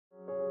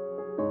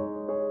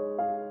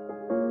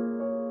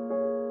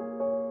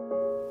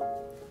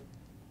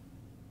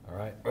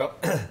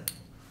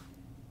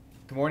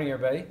Good morning,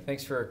 everybody.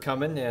 Thanks for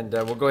coming, and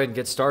we'll go ahead and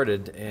get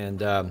started. And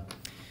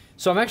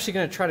so I'm actually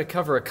going to try to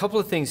cover a couple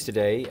of things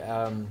today,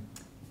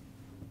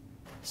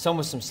 some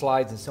with some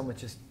slides and some with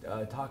just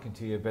talking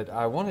to you. But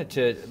I wanted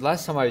to,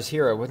 last time I was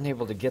here, I wasn't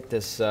able to get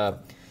this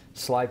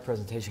slide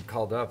presentation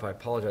called up. I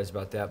apologize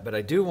about that. But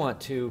I do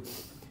want to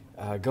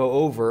go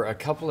over a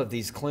couple of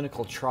these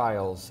clinical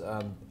trials.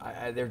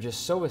 They're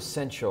just so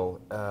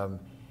essential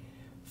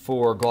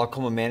for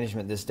glaucoma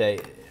management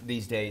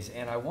these days,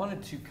 and I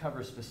wanted to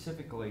cover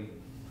specifically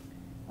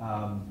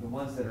the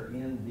ones that are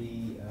in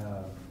the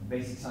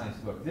basic science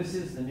book. This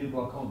is the new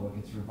glaucoma book.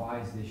 It's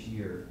revised this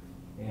year,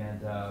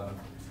 and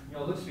it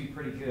looks to be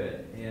pretty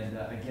good. And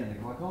again,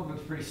 the glaucoma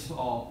book's pretty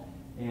small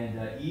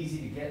and easy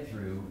to get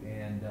through.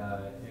 And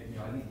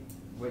I think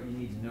what you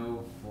need to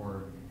know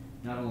for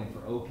not only for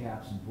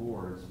OCAPs and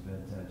boards,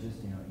 but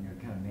just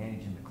kind of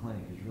managing the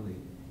clinic is really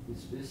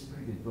this is a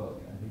pretty good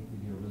book. I think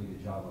they do a really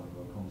good job on the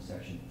glaucoma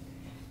section.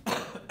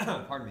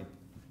 Pardon me.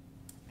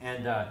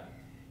 And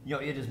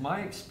it is my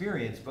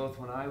experience, both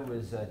when I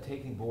was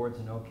taking boards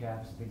and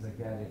OCAPs and things like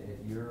that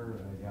at your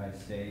guys'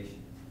 stage,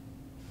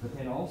 but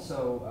then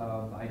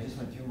also I just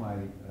went through my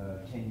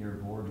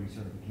 10-year board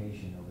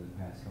recertification over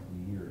the past couple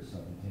of years. So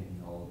I've been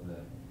taking all of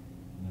the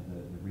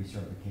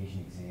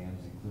recertification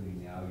exams,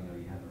 including now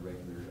you have a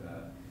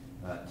regular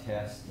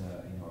test,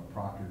 a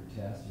proctored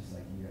test, just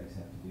like you guys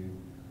have to do.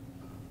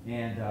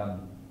 And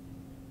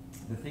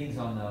the things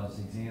on those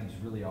exams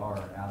really are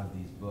out of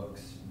these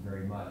books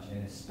very much,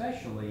 and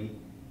especially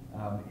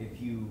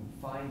if you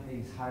find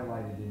things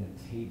highlighted in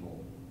a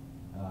table,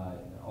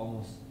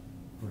 almost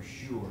for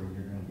sure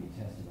you're going to be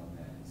tested on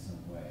that in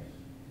some way.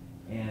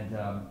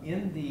 And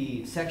in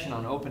the section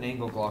on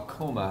open-angle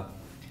glaucoma,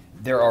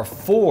 there are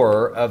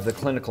 4 of the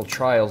clinical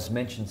trials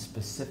mentioned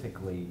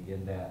specifically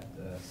in that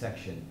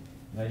section.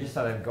 And I just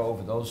thought I'd go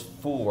over those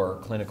 4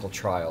 clinical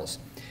trials.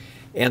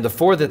 And the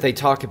 4 that they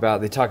talk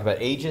about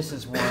Aegis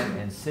is one,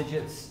 and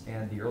Sigit's,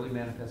 and the early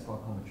manifest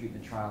glaucoma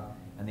treatment trial,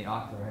 and the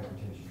ocular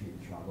hypertension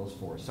treatment trial. Those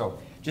 4. So,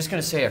 just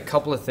going to say a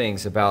couple of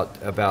things about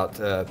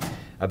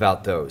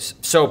those.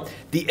 So,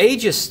 the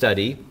Aegis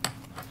study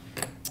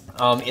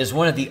is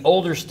one of the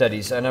older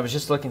studies, and I was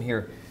just looking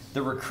here.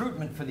 The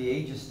recruitment for the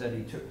Aegis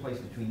study took place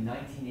between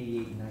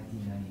 1988 and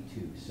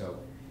 1992. So,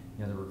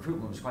 the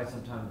recruitment was quite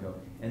some time ago.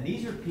 And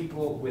these are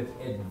people with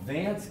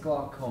advanced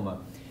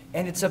glaucoma.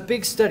 And it's a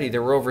big study.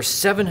 There were over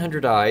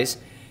 700 eyes,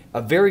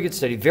 a very good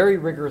study, very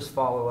rigorous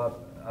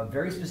follow-up, a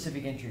very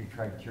specific entry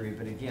criteria.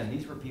 But again,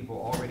 these were people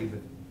already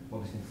with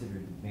what was considered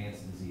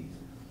advanced disease.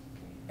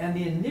 And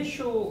the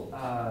initial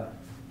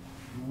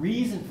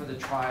reason for the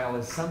trial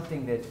is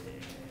something that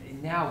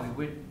now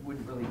we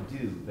wouldn't really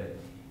do. But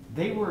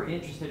they were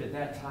interested at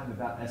that time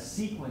about a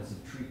sequence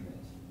of treatment.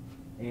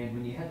 And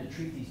when you had to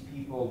treat these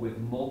people with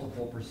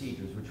multiple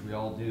procedures, which we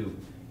all do,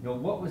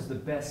 what was the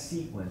best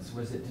sequence?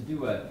 Was it to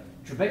do a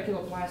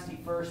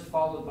trabeculoplasty first,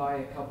 followed by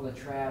a couple of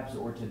trabs,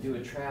 or to do a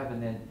trab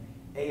and then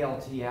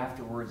ALT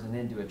afterwards and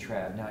then do a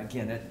trab? Now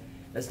again,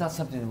 that's not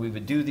something that we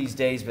would do these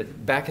days,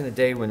 but back in the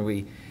day when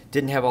we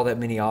didn't have all that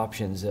many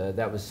options,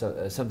 that was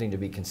something to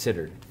be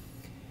considered.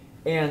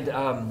 And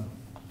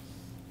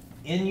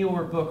in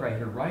your book right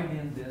here, right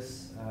in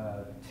this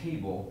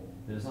table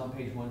that is on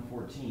page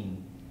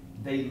 114,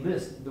 they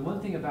list, the one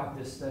thing about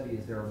this study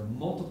is there are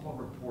multiple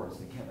reports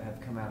that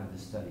have come out of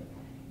this study.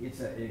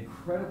 It's an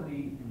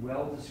incredibly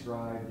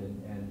well-described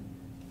and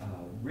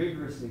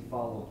rigorously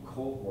followed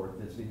cohort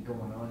that's been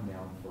going on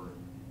now for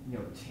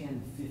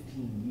 10,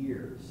 15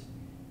 years.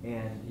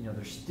 And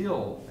they're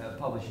still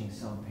publishing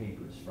some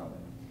papers from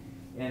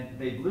it. And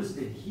they've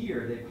listed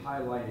here, they've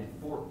highlighted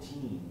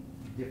 14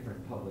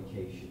 different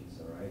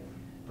publications, all right?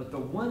 But the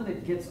one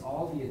that gets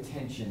all the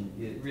attention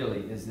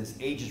really is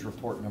this Aegis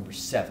report number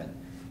 7.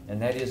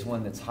 And that is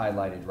one that's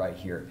highlighted right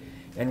here.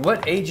 And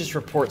what Aegis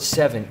report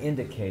 7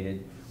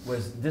 indicated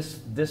was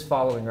this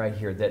following right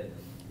here, that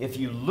if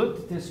you looked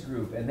at this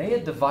group, and they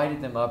had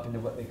divided them up into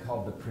what they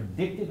called the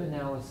predictive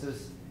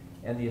analysis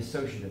and the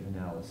associative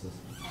analysis.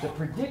 The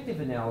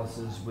predictive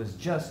analysis was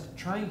just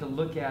trying to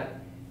look at,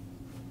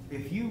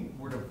 if you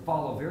were to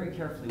follow very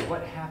carefully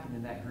what happened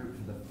in that group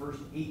for the first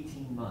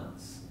 18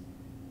 months,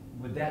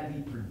 would that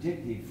be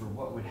predictive for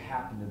what would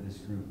happen to this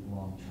group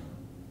long term?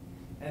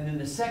 And then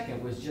the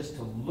second was just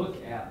to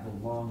look at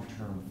the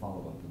long-term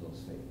follow-up of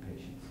those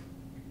patients.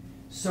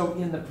 So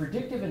in the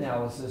predictive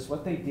analysis,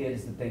 what they did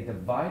is that they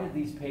divided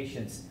these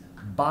patients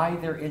by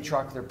their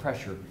intraocular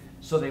pressure.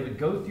 So they would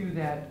go through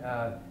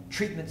that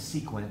treatment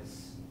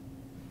sequence,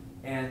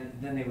 and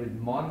then they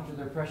would monitor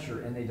their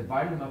pressure, and they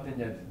divided them up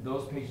into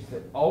those patients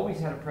that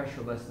always had a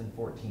pressure less than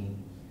 14,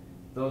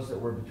 those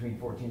that were between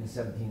 14 and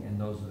 17, and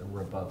those that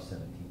were above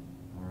 17.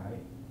 All right?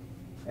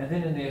 And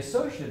then in the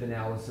associative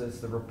analysis,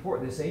 the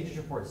report, this Aegis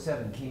report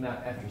 7 came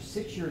out after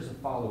 6 years of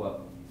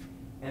follow-up,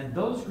 and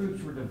those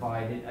groups were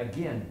divided,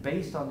 again,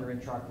 based on their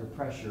intraocular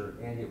pressure,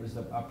 and it was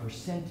a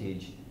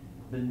percentage,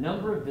 the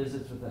number of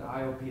visits with an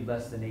IOP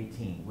less than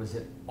 18. Was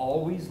it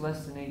always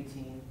less than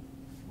 18?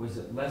 Was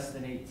it less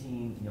than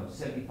 18,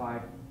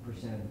 75% of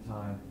the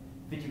time,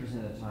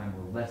 50% of the time,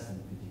 or less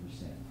than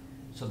 50%?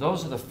 So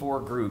those are the 4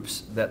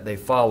 groups that they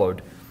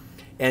followed.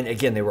 And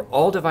again, they were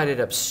all divided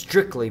up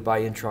strictly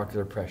by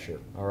intraocular pressure,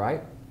 all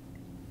right?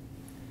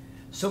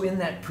 So in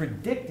that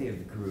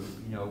predictive group,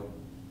 you know,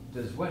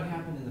 does what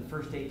happened in the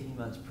first 18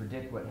 months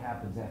predict what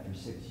happens after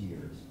 6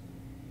 years?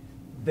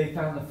 They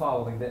found the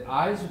following, that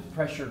eyes with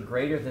pressure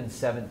greater than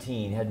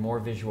 17 had more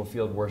visual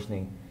field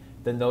worsening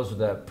than those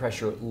with a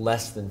pressure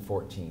less than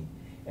 14.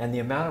 And the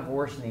amount of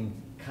worsening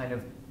kind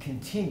of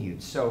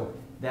continued. So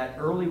that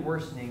early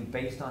worsening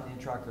based on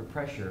intraocular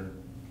pressure,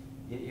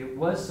 it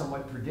was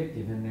somewhat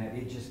predictive in that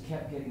it just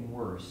kept getting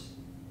worse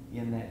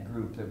in that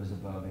group that was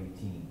above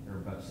 18, or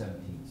above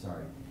 17,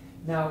 sorry.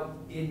 Now,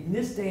 in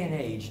this day and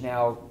age,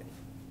 now,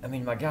 I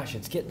mean, my gosh,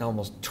 it's getting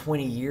almost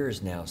 20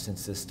 years now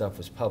since this stuff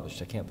was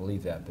published. I can't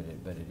believe that,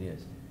 but it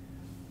is.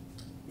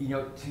 You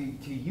know,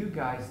 to you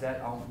guys,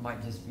 that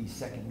might just be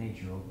second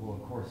nature. Well,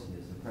 of course it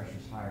is. The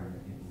pressure's higher and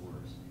it gets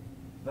worse.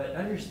 But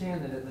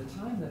understand that at the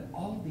time that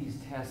all these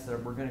tests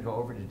that we're going to go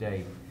over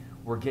today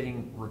were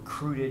getting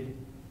recruited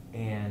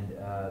and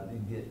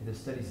the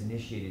studies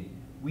initiated,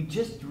 we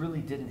just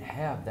really didn't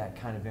have that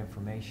kind of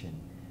information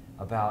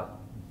about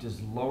does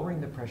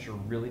lowering the pressure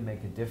really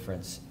make a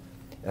difference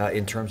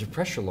in terms of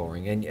pressure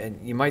lowering. And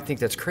you might think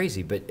that's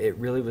crazy, but it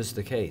really was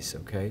the case,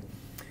 okay?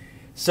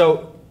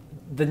 So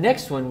the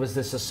next one was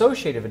this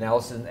associative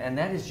analysis, and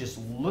that is just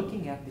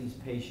looking at these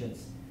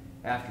patients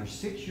after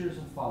 6 years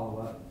of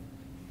follow-up,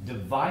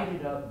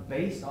 divided up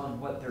based on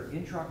what their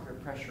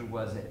intraocular pressure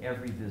was at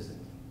every visit.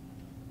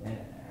 And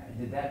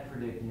did that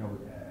predict, you know,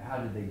 how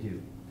did they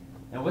do?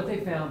 And what they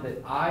found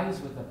that eyes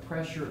with a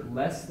pressure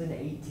less than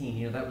 18,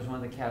 you know, that was one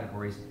of the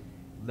categories,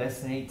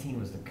 less than 18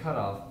 was the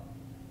cutoff,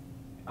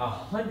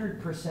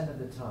 100% of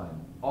the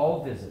time,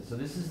 all visits. So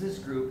this is this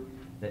group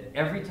that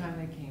every time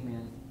they came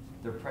in,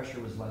 their pressure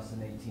was less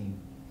than 18.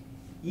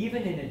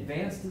 Even in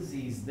advanced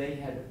disease, they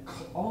had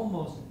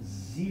almost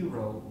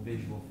zero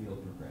visual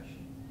field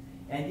progression.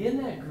 And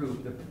in that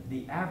group,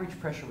 the average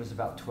pressure was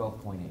about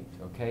 12.8,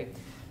 okay?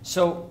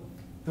 So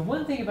the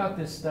one thing about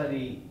this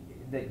study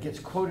that gets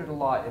quoted a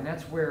lot, and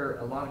that's where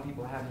a lot of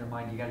people have in their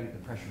mind, you gotta get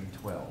the pressure to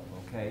 12,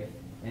 okay?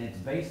 And it's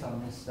based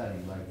on this study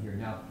right here.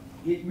 Now,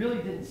 it really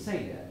didn't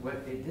say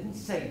that. It didn't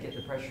say get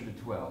the pressure to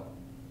 12.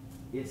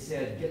 It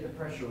said get the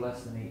pressure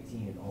less than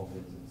 18 at all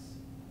visits.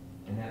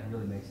 And that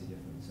really makes a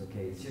difference,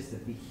 okay? It's just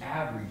that the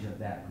average of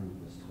that group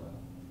was 12.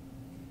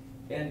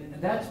 And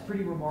that's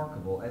pretty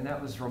remarkable, and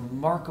that was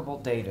remarkable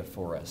data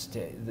for us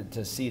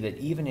to see that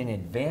even in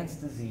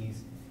advanced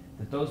disease,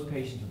 that those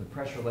patients with a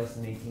pressure less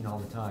than 18 all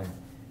the time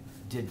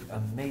did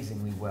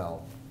amazingly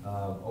well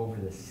over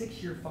the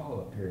 6-year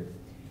follow-up period.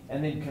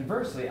 And then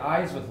conversely,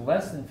 eyes with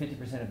less than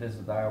 50% of visits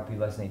with IOP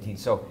less than 18,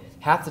 so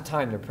half the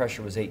time their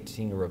pressure was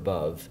 18 or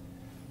above,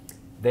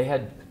 they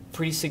had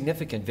pretty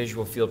significant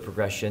visual field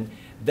progression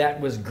that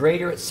was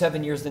greater at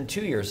 7 years than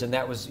 2 years, and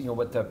that was, you know,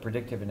 what the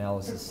predictive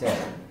analysis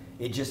said.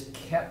 It just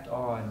kept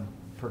on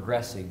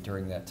progressing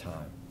during that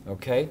time,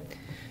 okay?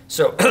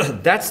 So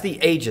that's the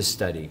AGES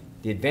study,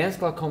 the Advanced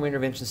Glaucoma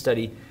Intervention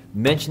Study,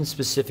 mentioned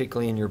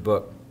specifically in your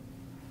book.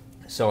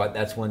 So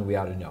that's one we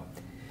ought to know.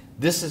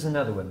 This is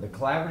another one, the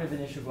Collaborative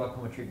Initial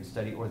Glaucoma Treatment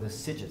Study, or the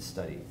CIGIT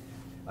study.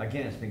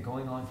 Again, it's been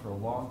going on for a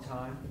long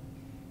time.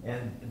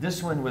 And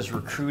this one was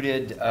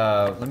recruited,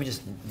 let me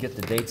just get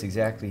the dates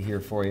exactly here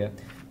for you.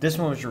 This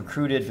one was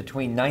recruited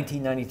between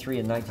 1993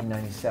 and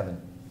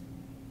 1997.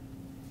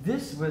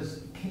 This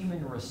came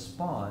in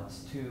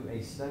response to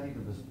a study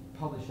that was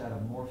published out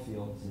of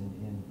Moorfields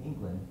in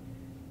England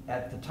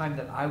at the time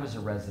that I was a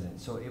resident.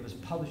 So it was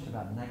published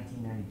about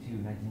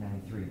 1992,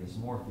 1993, this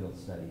Moorfield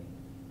study,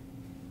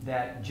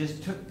 that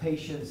just took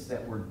patients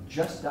that were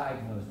just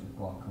diagnosed with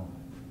glaucoma,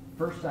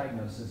 first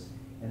diagnosis,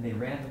 and they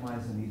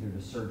randomized them either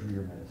to surgery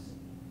or medicine.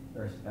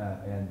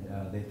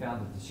 They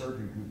found that the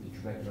surgery group, the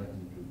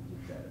trabeculectomy group,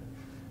 did better.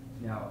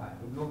 Now,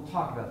 we'll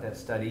talk about that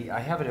study. I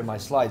have it in my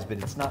slides, but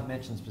it's not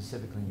mentioned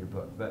specifically in your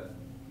book. But,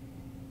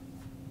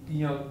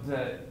 you know,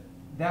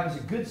 that was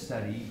a good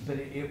study, but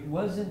it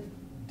wasn't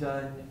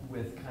done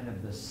with kind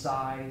of the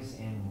size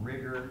and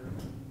rigor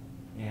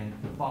and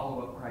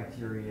follow-up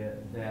criteria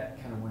that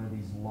kind of one of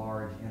these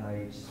large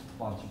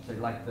NIH-sponsored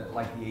studies, like the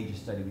AGES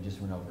study we just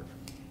went over.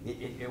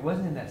 It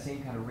wasn't in that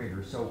same kind of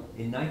rigor. So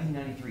in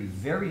 1993,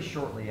 very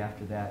shortly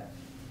after that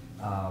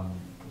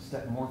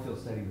Moorfield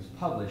study was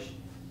published,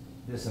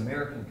 this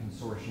American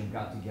consortium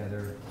got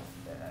together,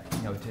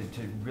 you know,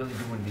 to really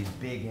do one of these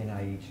big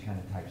NIH kind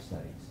of type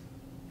studies.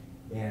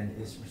 And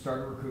it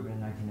started recruitment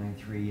in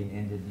 1993 and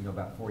ended, you know,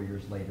 about 4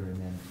 years later, and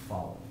then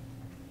followed.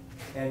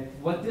 And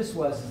what this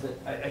was is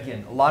that,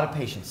 again, a lot of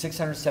patients,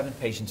 607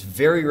 patients,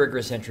 very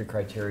rigorous entry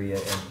criteria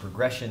and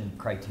progression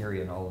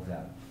criteria and all of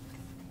that.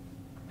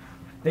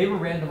 They were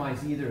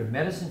randomized either to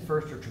medicine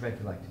first or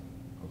trabeculectomy,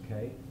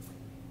 okay?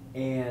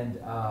 And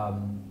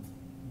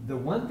the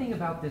one thing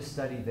about this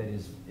study that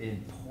is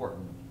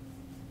important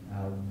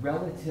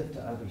relative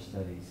to other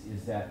studies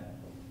is that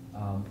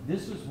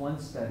this was one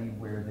study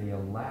where they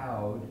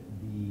allowed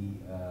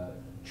the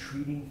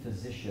treating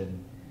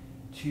physician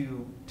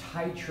to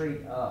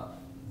titrate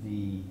up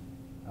the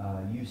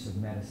use of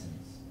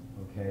medicines,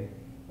 okay?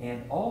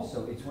 And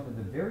also, it's one of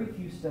the very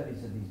few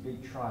studies of these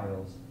big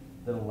trials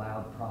that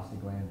allowed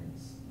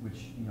prostaglandins,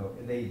 which, you know,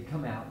 they'd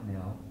come out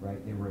now,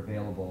 right? They were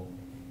available.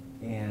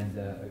 And,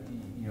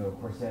 you know, of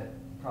course, that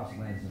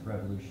prostaglandins has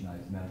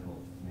revolutionized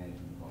medical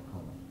management of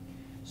glaucoma.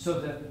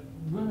 So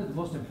one of the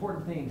most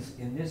important things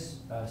in this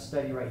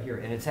study right here,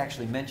 and it's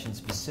actually mentioned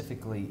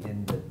specifically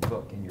in the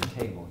book, in your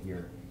table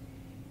here,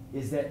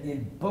 is that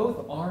in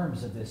both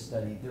arms of this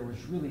study, there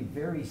was really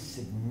very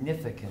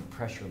significant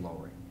pressure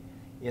lowering.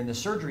 In the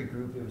surgery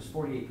group, it was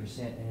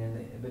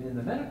 48%, but in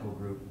the medical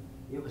group,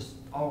 it was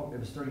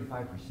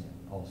 35%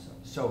 also.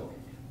 So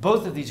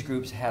both of these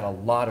groups had a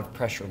lot of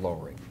pressure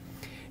lowering.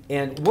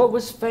 And what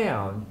was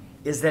found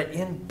is that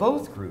in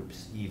both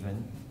groups,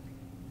 even,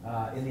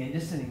 in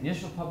this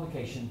initial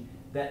publication,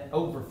 that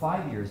over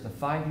 5 years, the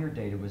 5-year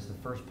data was the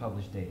first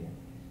published data,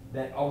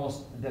 that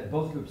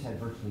both groups had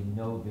virtually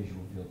no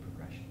visual field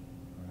progression.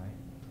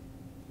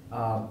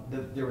 All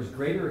right? There was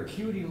greater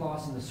acuity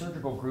loss in the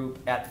surgical group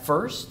at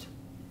first,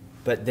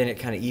 but then it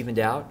kind of evened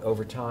out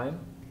over time.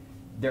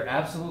 There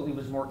absolutely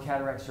was more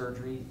cataract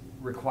surgery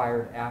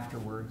required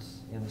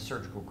afterwards in the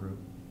surgical group.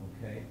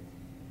 Okay,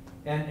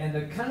 and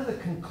the kind of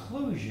the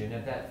conclusion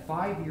of that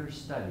 5-year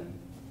study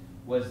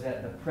was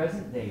that the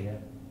present data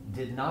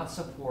did not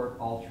support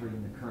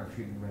altering the current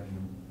treatment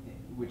regimen,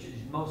 which is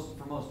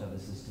for most of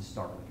us is to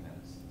start with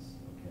medicines.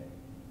 Okay,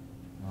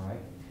 all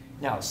right.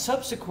 Now,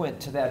 subsequent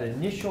to that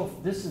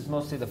this is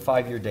mostly the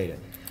 5-year data.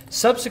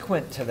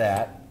 Subsequent to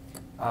that,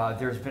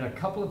 there's been a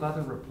couple of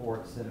other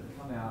reports that have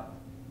come out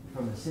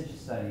from the SIGIT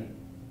study,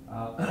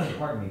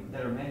 pardon me,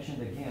 that are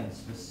mentioned again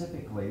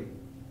specifically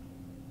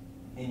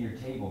in your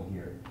table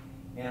here.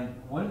 And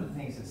one of the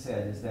things it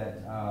said is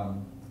that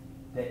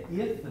that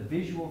if the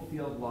visual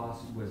field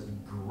loss was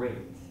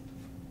great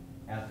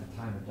at the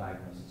time of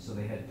diagnosis, so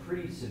they had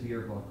pretty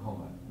severe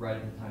glaucoma right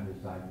at the time it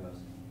was diagnosed,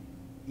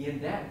 in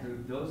that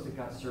group, those that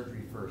got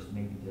surgery first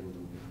maybe did a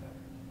little bit better.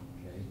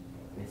 Okay,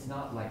 it's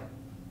not like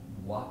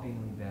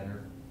whoppingly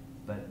better,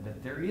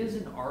 but there is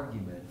an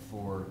argument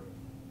for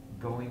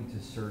going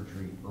to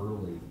surgery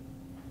early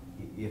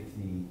if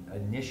the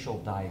initial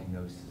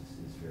diagnosis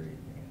is very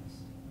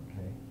advanced.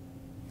 Okay.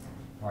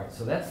 All right.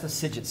 So that's the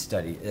SIGIT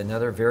study.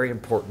 Another very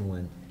important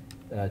one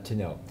to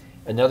know.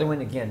 Another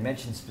one, again,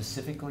 mentioned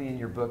specifically in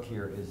your book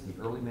here is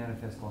the early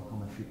manifest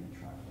glaucoma treatment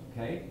trial.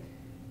 Okay.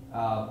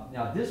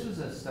 Now this was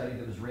a study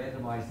that was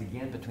randomized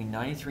again between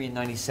 93 and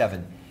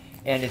 97,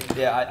 and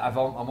I'm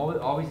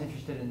always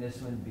interested in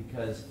this one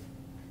because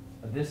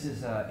this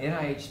is an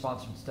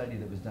NIH-sponsored study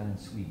that was done in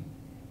Sweden.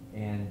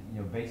 And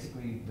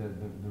basically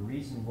the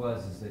reason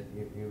is that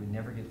it would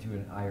never get through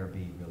an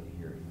IRB really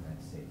here in the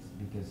United States,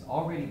 because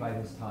already by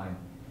this time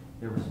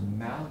there was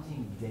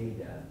mounting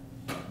data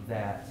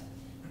that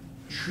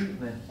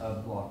treatment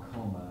of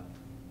glaucoma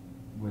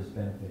was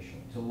beneficial.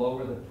 To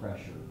lower the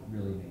pressure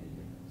really made a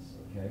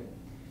difference.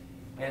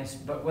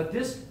 Okay, but what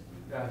this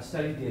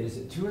study did is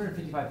that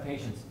 255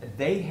 patients,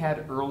 they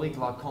had early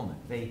glaucoma.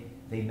 They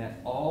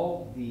met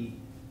all the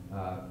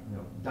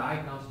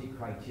diagnostic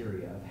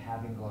criteria of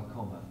having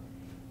glaucoma,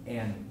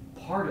 and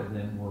part of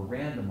them were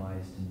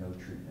randomized to no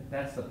treatment.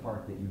 That's the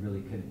part that you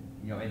really couldn't,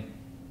 and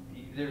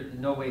there's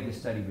no way this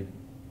study would,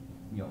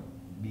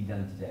 be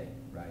done today,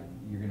 right?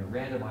 You're going to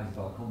randomize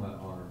glaucoma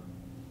arm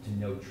to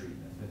no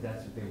treatment, but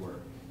that's what they were.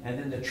 And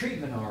then the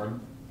treatment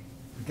arm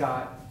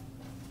got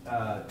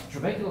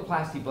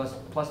trabeculoplasty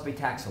plus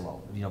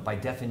betaxolol, by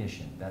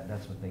definition,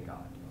 that's what they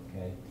got,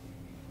 okay?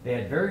 They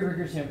had very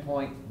rigorous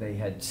endpoint, they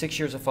had 6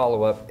 years of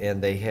follow-up,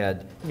 and they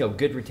had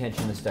good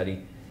retention in the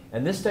study.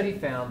 And this study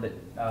found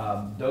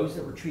that those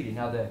that were treated,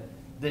 now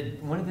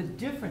one of the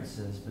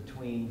differences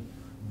between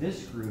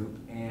this group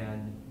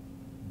and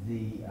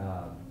the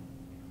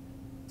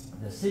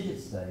SIGIT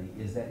study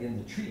is that in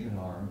the treatment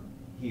arm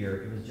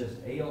here, it was just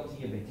ALT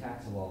and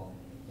betaxolol,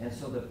 and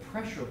so the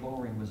pressure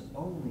lowering was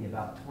only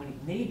about 20,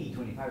 maybe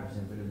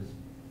 25%, but it was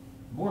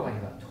more like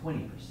about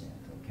 20%,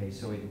 okay?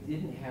 So it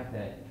didn't have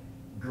that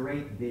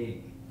great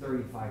big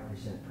 35%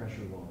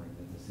 pressure lowering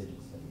that the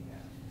SIGIT study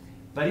had.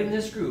 But in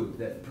this group,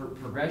 that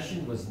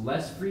progression was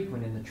less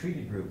frequent in the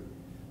treated group,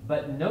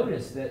 but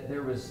notice that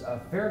there was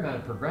a fair amount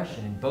of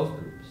progression in both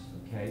groups,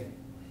 okay?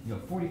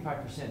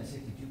 45% and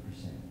 62%.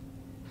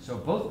 So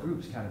both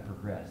groups kind of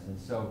progressed. And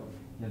so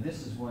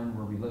this is one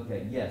where we looked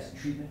at, yes,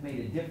 treatment made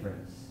a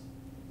difference,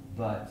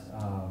 but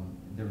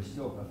there was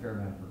still a fair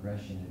amount of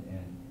progression,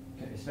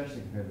 and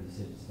especially compared to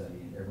the SIGIT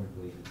study, everyone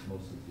believes it's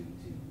mostly due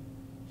to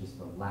just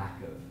the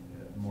lack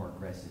of more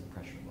aggressive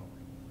pressure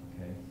lowering,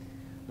 okay?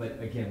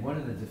 But again, one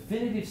of the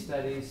definitive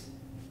studies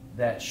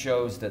that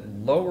shows that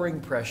lowering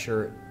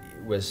pressure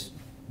was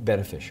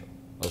beneficial,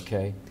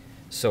 okay?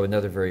 So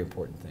another very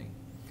important thing.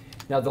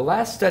 Now the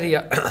last study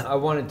I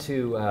wanted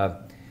to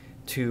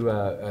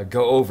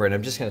go over, and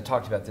I'm just going to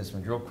talk about this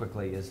one real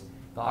quickly, is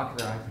the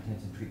ocular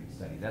hypertension treatment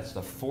study. That's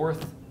the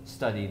 4th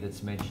study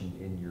that's mentioned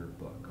in your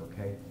book,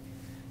 okay?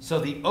 So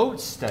the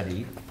OATS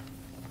study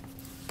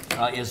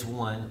is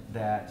one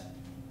that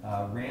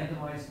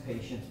randomized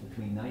patients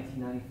between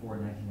 1994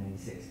 and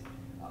 1996.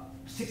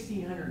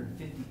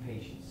 1,650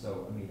 patients,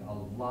 so I mean a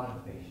lot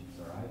of patients,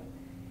 all right?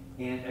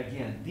 And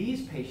again,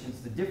 these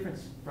patients, the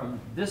difference from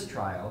this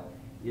trial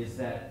is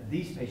that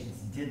these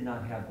patients did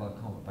not have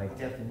glaucoma. By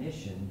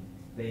definition,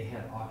 they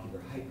had ocular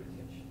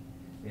hypertension.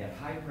 They had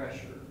high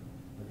pressure,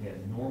 but they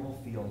had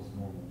normal fields,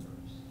 normal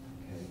nerves,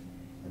 okay?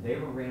 And they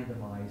were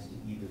randomized to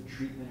either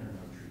treatment or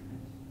no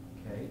treatment,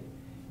 okay?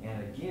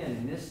 And again,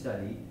 in this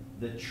study,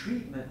 the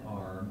treatment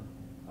arm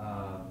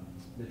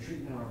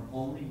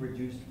only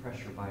reduced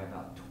pressure by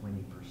about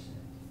 20%.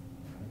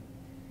 Right?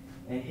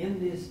 And in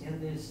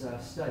this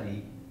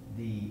study,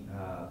 the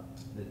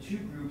two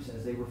groups,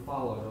 as they were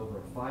followed over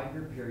a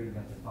 5-year period, we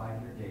got the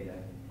 5-year data,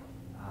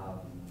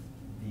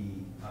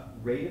 the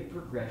rate of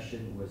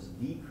progression was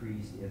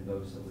decreased in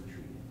those that were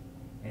treated.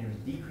 And it was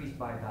decreased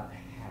by about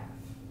half.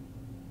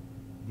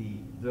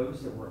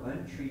 Those that were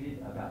untreated,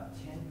 about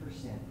 10%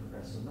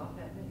 progressed. So not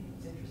that many.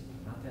 It's interesting,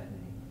 not that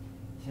many.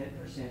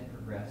 10%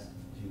 progressed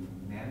to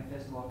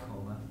manifest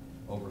glaucoma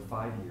over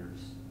 5 years.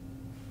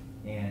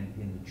 And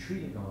in the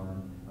treated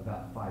arm,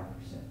 about 5%.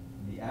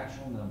 The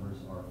actual numbers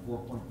are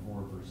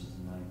 4.4 versus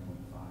 9.5,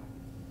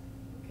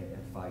 okay,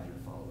 at 5-year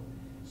follow-up.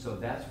 So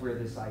that's where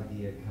this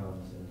idea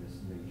comes, and this,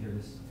 you hear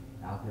this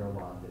out there a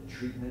lot, that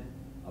treatment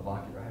of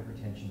ocular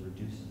hypertension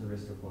reduces the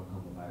risk of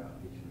glaucoma by about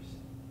 50%,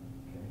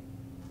 okay?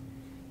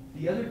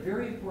 The other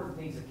very important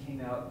things that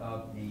came out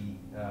of the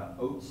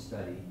OATS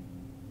study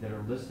that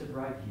are listed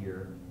right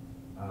here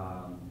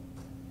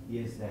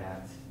is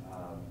that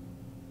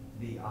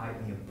the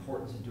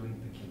importance of doing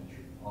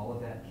pachymetry. All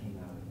of that came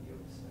out of the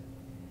OATS study.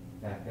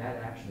 In fact, that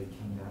actually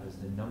came out as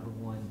the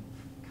 #1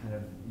 kind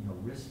of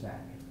risk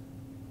factor,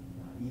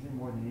 even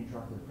more than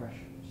intraocular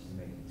pressure, which is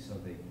amazing.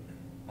 So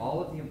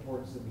all of the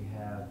importance that we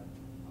have,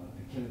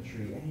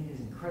 pachymetry, and it is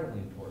incredibly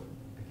important,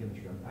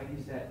 pachymetry. I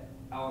use that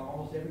on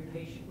almost every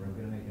patient where I'm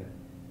going to make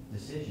a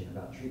decision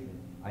about treatment.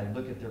 I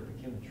look at their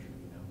pachymetry,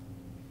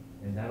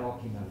 and that all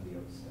came out of the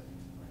OATS study.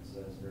 Right?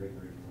 So that's very,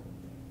 very important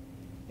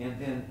thing.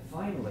 And then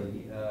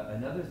finally,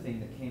 another thing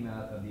that came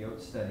out of the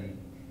OATS study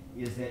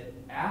is that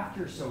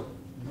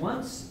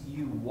once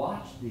you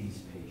watch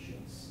these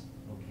patients,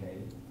 okay,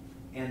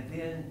 and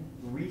then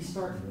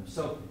restart them.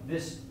 So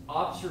this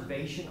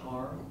observation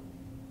arm,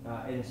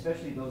 and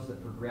especially those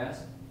that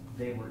progressed,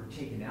 they were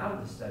taken out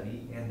of the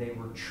study and they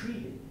were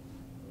treated,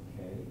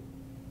 okay?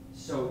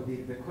 So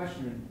the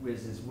question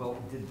is, well,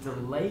 did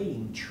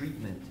delaying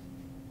treatment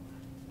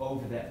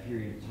over that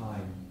period of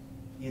time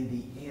in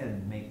the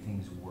end make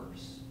things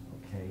worse,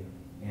 okay?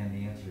 And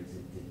the answer is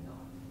it did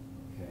not,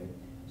 okay?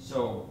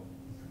 So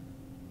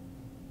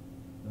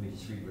let me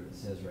just read what it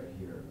says right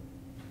here.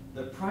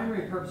 The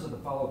primary purpose of the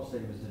follow-up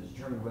study was to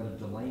determine whether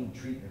delaying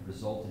treatment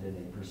resulted in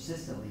a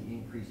persistently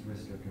increased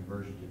risk of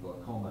conversion to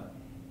glaucoma,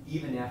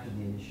 even after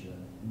the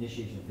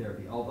initiation of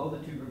therapy. Although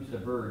the two groups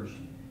diverged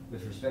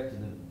with respect to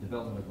the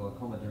development of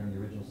glaucoma during the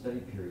original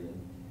study period,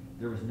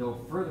 there was no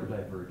further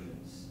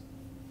divergence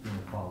in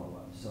the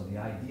follow-up. So the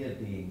idea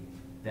being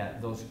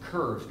that those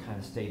curves kind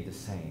of stayed the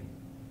same.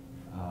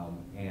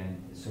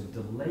 And so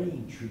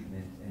delaying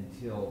treatment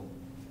until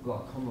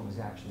glaucoma was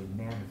actually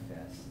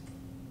manifest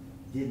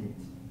didn't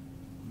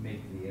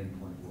make the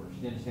endpoint worse.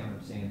 You understand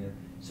what I'm saying there?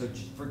 So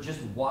for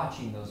just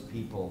watching those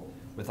people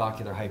with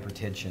ocular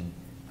hypertension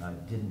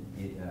didn't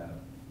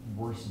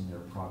worsen their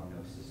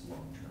prognosis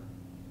long term.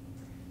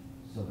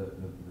 So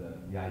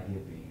the idea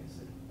being is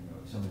that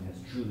if someone has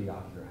truly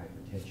ocular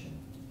hypertension,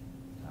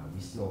 we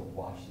still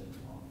watch them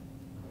long.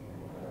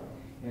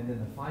 Okay? And then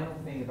the final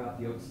thing about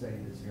the OATS study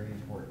that's very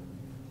important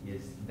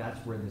is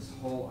that's where this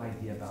whole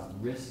idea about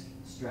risk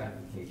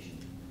stratification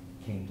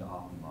came to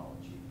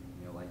ophthalmology.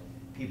 Like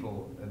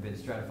people have been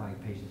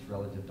stratifying patients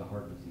relative to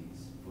heart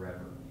disease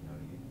forever.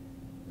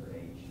 Their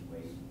age,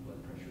 weight, blood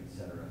pressure,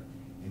 etc.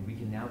 And we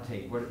can now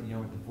take what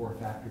the 4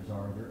 factors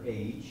are: their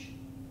age,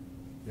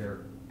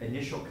 their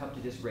initial cup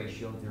to disc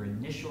ratio, their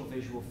initial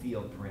visual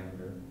field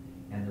parameter,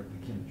 and their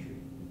pachymetry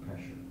and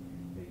pressure.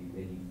 And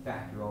you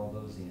factor all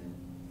those in,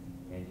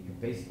 and you can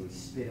basically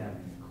spit out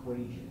an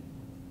equation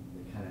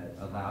that kind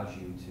of allows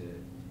you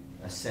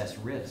to assess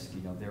risk.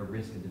 Their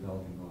risk of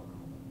developing glaucoma.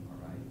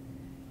 All right,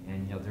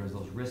 and there was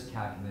those risk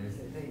calculators.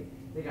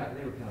 They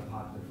were kind of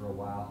popular for a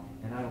while,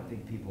 and I don't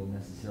think people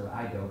necessarily.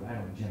 I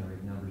don't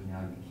generate numbers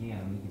now. You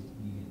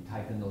can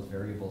type in those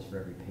variables for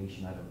every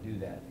patient. I don't do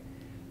that.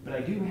 But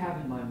I do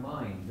have in my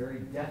mind very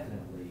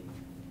definitely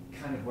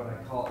kind of what I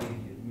call, if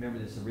you remember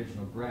this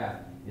original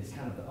graph, it's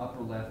kind of the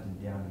upper left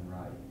and down and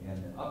right.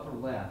 And the upper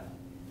left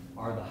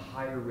are the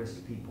higher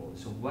risk people.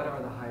 So what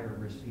are the higher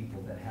risk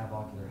people that have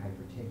ocular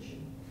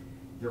hypertension?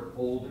 They're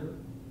older,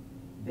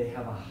 they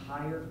have a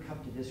higher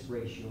cup to disc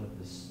ratio at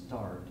the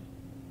start,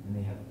 and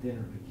they have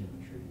thinner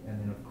pachymetry. And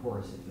then of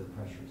course, if their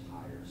pressure is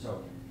higher.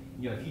 So,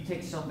 if you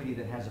take somebody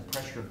that has a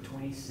pressure of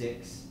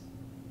 26,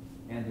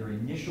 and their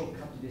initial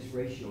cup to disc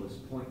ratio is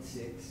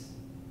 0.6,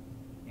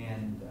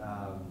 and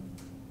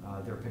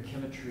their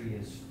pachymetry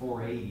is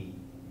 480,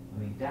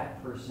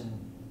 that person,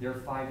 their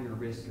 5-year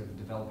risk of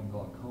developing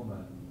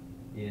glaucoma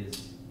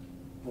is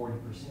 40%,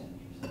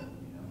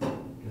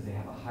 because they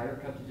have a higher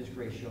cup-to-disc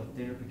ratio,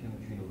 thinner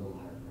pachymetry, and a little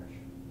higher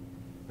pressure.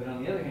 But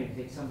on the other hand,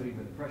 you take somebody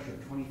with a pressure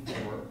of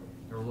 24,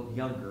 they're a little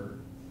younger,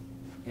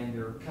 and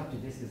their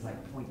cup-to-disc is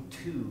like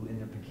 0.2, and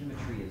their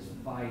pachymetry is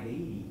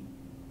 580.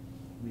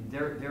 I mean,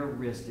 their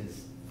wrist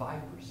is 5%.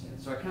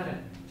 So I kind of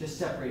just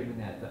separated them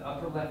in that. The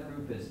upper left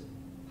group is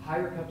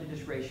higher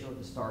cup-to-disc ratio at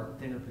the start,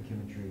 thinner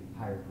pachymetry,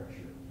 higher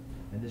pressure.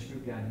 And this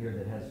group down here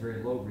that has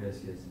very low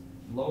risk is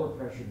lower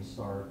pressure to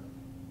start,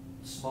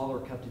 smaller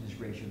cup-to-disc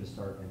ratio to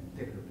start, and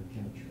thicker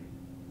pachymetry.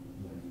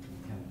 You know, you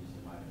can kind of just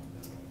divide them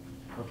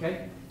that way.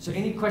 Okay? So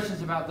any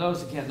questions about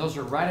those? Again, those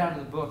are right out of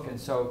the book, and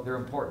so they're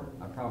important.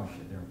 I promise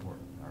you, they're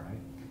important. All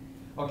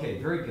right?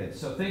 Okay, very good.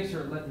 So thanks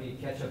for letting me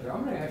catch up there.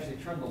 I'm going to actually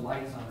turn the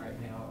lights on right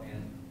now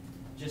and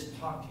just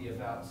talk to you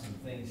about some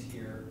things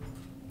here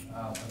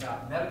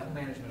about medical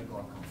management of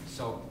glaucoma.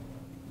 So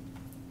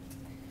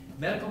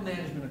medical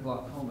management of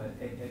glaucoma,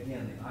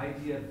 again, the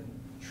idea of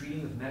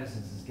treating with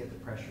medicines is get the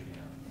pressure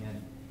down.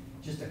 And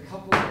just a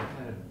couple of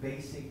kind of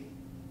basic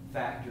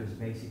factors,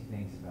 basic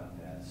things about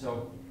that.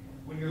 So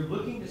when you're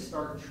looking to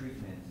start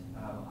treatment,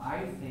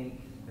 I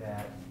think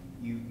that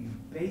you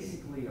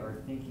basically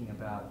are thinking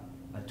about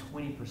a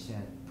 20%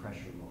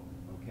 pressure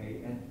lower,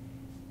 okay?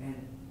 And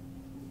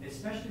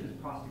especially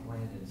with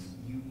prostaglandins,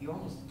 you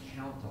almost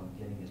count on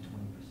getting a 20%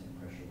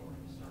 pressure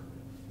lowering to start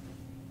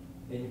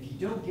with. And if you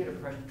don't get a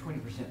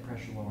 20%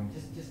 pressure lowering,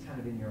 just kind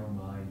of in your own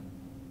mind,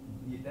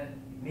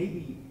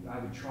 maybe I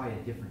would try a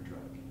different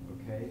drug,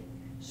 okay?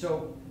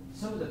 So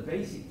some of the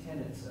basic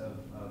tenets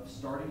of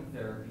starting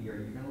therapy are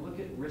you're going to look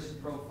at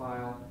risk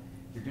profile,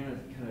 you're going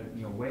to kind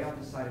of weigh out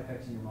the side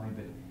effects in your mind,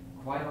 but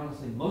quite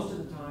honestly, most of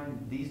the time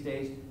these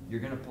days, you're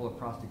going to pull a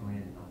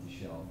prostaglandin off the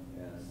shelf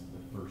as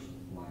the first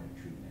line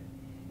of treatment.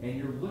 And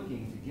you're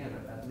looking to get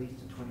at least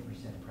a 20%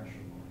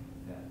 pressure lowering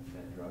with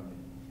that drug. And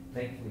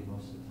thankfully,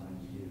 most of the time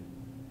you do.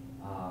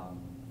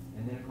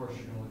 And then, of course,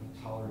 you're going to look at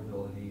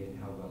tolerability and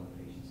how well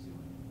the patient's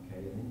doing.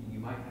 Okay, and then you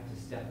might have to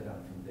step it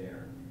up from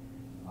there.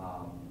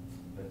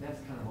 But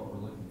that's kind of what we're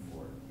looking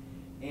for.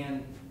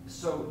 And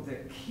so the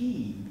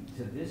key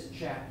to this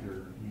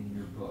chapter in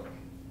your book,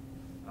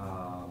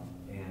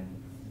 and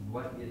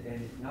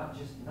not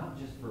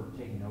just for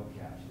taking note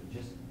caps, but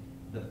just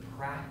the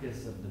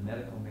practice of the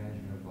medical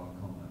management of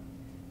glaucoma.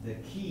 The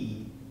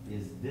key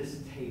is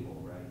this table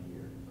right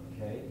here,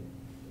 okay?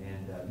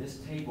 And this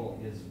table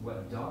is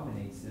what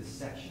dominates this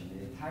section.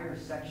 The entire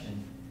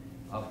section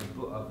of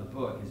the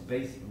book is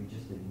basically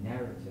just a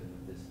narrative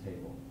of this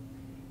table.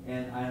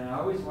 And I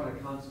always want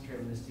to concentrate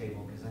on this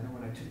table because I know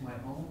when I took my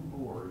own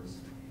boards,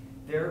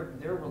 there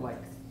were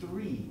like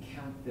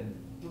count them,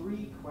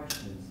 three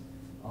questions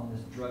on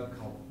this drug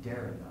called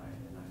Daranide.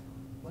 And I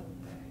thought, what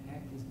the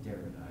heck is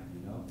Daranide,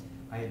 you know?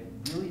 I had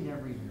really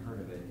never even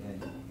heard of it.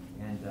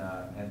 And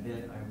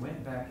then I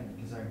went back, and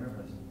because I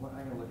remember, I said, what,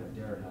 I gotta look up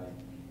Daranide.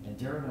 And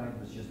Daranide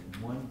was just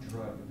one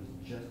drug that was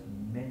just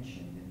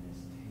mentioned in this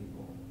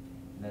table.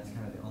 And that's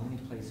kind of the only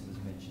place it was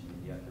mentioned,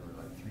 and yet there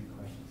were like three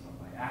questions on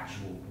my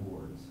actual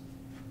boards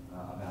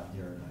about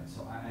Daranide.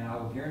 So I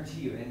will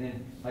guarantee you, and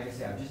then, like I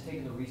say, I've just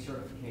taken the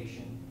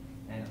recertification,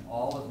 and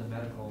all of the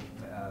medical,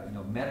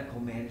 medical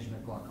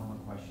management glaucoma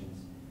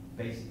questions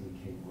basically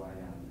came right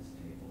out of this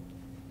table.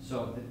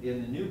 So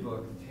in the new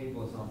book, the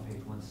table is on page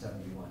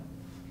 171.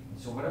 And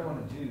so what I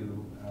want to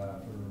do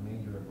for the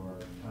remainder of our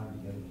time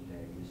together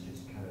today is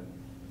just kind of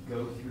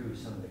go through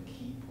some of the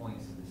key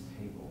points of this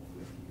table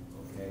with you,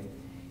 okay?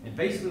 And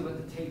basically what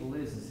the table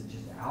is it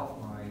just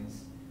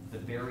outlines the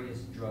various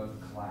drug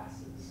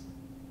classes.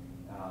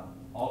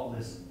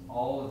 Lists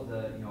all of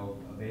the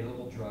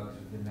available drugs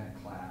within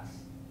that class.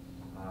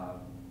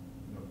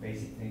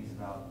 Basic things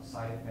about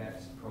side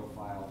effects,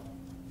 profile,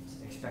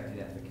 expected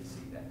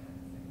efficacy, that kind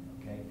of thing,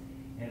 okay?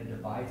 And it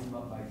divides them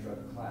up by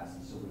drug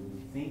classes. So when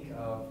we think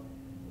of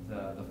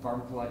the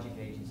pharmacologic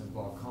agents of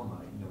glaucoma,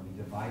 we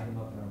divide them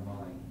up in our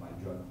mind by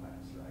drug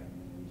class, right?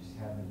 And we just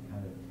have them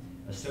kind of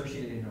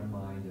associated in our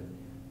mind of,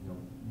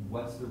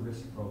 what's the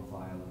risk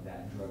profile of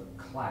that drug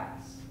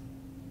class,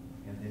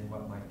 and then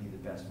what might be the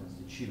best ones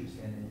to choose.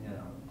 And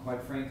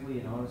quite frankly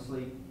and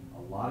honestly,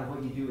 a lot of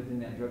what you do within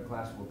that drug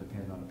class will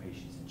depend on a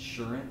patient's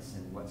insurance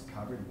and what's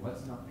covered and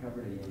what's not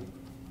covered.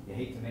 You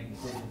hate to make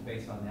decisions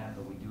based on that,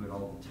 but we do it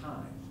all the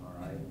time, all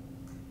right?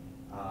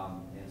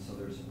 And so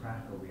there's some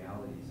practical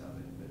realities of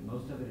it, but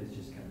most of it is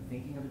just kind of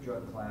thinking of a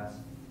drug class,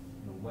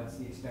 what's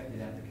the expected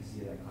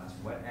efficacy of that class,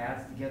 what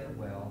adds together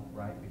well,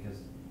 right?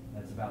 Because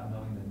that's about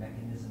knowing the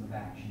mechanism of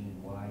action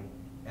and why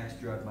X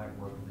drug might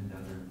work with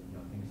another,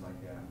 things like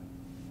that.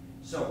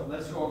 So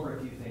let's go over a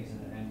few things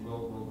and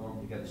we'll go over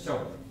together.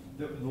 So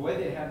the way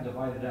they have them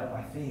divided up,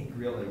 I think,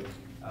 really,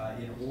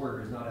 in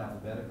order is not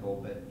alphabetical,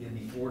 but in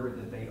the order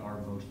that they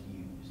are most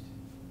used,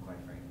 quite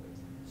frankly.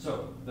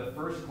 So the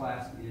first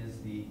class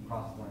is the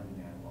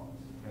prostaglandin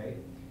analogs, okay?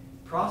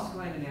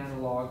 Prostaglandin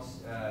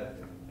analogs,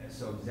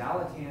 so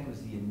Zalatan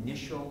was the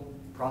initial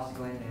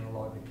prostaglandin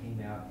analog that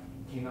came out.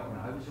 It came out when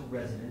I was a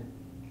resident,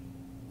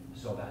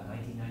 so about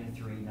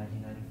 1993,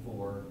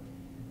 1994,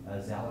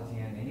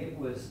 Zalatan, and it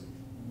was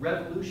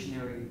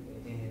revolutionary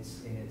in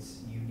its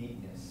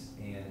uniqueness,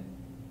 and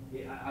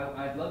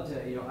I'd love to,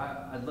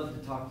 I'd love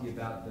to talk to you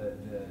about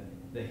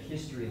the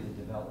history of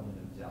the development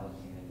of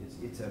Zalatan.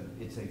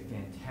 It's a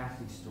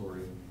fantastic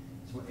story.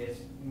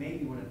 It's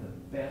maybe one of the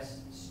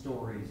best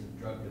stories of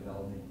drug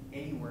development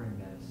anywhere in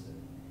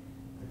medicine.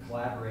 The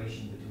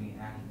collaboration between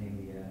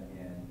academia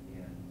and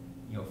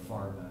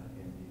pharma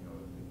and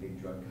the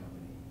big drug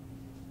company.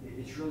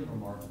 It's really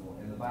remarkable,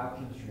 and the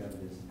biochemistry of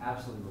it is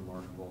absolutely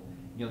remarkable.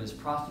 This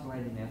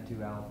prostaglandin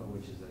F2 alpha,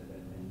 which is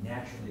a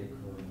naturally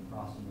occurring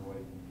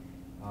prostanoid.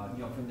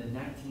 From the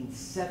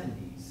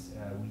 1970s,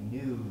 we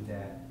knew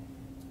that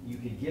you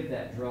could give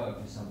that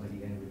drug to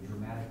somebody and it would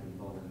dramatically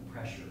lower the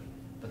pressure,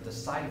 but the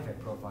side effect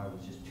profile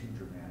was just too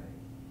dramatic.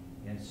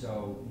 And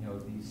so,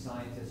 these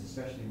scientists,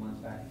 especially ones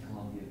back at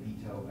Columbia,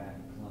 Vito back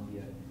at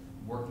Columbia,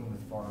 working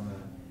with pharma,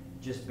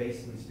 just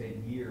basically spent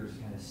years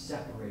kind of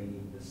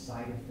separating the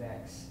side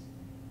effects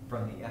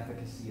from the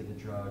efficacy of the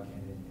drug,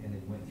 and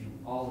it went through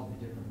all of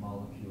the different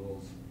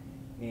molecules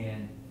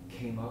and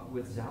came up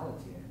with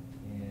Zalatan.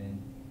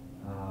 And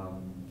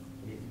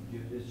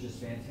it's just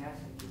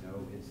fantastic,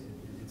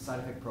 its side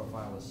effect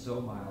profile is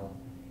so mild,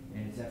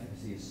 and its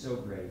efficacy is so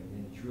great,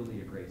 and it's really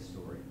a great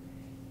story.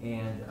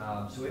 And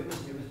so it was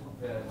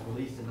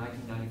released in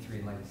 1993,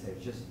 and like I said,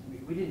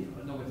 we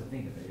didn't know what to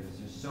think of it. It was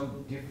just so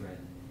different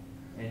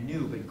and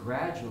new, but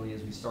gradually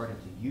as we started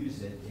to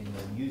use it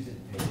and use it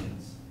in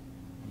patients,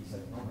 he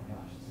said, oh my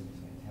gosh, this thing is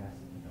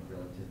fantastic,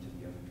 relative to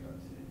the other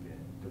drugs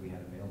that we had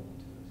available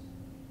to us.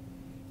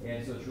 And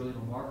so it's really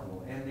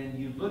remarkable. And then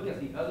you look at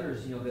the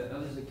others, the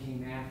others that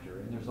came after,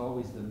 and there's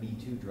always the Me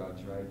Too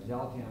drugs, right?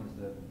 Zalatan was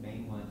the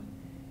main one,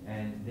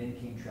 and then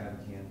came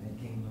Travatan, then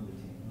came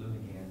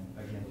Lumigan.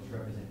 Again, those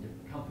represent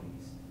different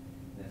companies.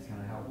 And that's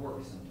kind of how it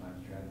works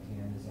sometimes.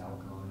 Travatan is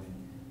Alcon, and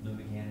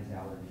Lumigan is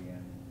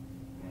Allergan,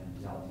 and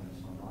Zalatan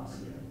is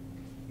Pharmacia.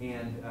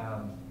 And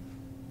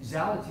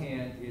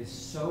Zalatan is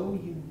so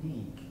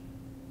unique,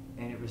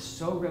 and it was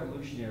so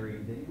revolutionary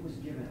that it was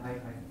given, I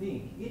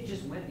think, it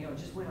just went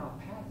off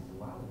patent a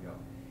while ago.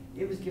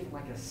 It was given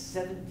like a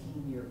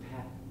 17-year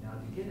patent. Now,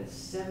 to get a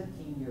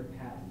 17-year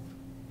patent,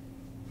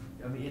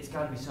 I mean, it's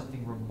got to be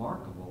something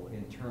remarkable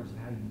in terms of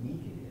how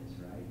unique it is,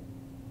 right?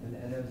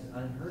 And it was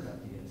unheard of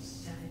to get a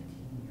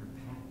 17-year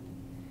patent.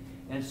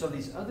 And so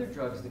these other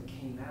drugs that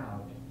came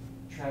out,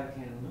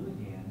 Travatan and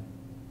Lumigan,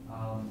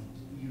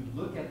 you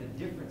look at the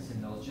difference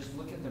in those, just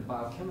look at them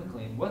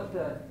biochemically, and what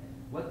the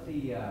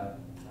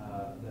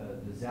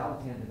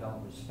Zalatan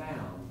developers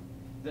found,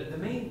 the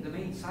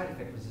main side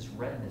effect was this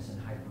redness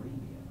and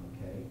hyperemia,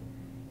 okay?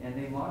 And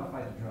they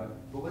modified the drug,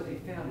 but what they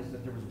found is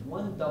that there was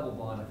one double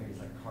bond, I think it's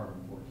like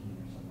carbon 14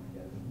 or something like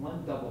that, there was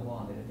one double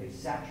bond that if they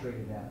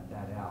saturated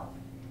that out,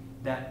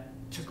 that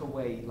took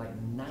away like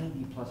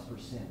 90+% of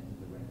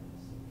the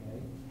redness,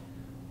 okay?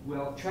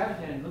 Well,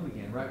 Travatan and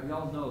Lumigan, right, we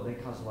all know they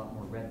cause a lot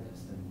more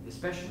redness than,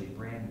 especially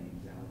brand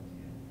name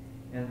Zalatan.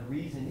 And the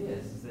reason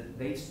is that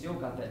they've still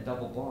got that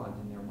double bond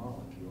in their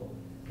molecule,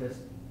 because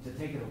to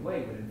take it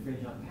away would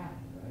infringe on patent,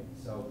 right?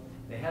 So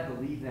they had to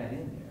leave that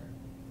in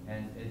there.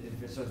 And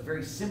so it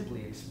very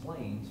simply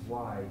explains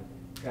why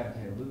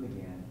Travatan and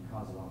Lumigan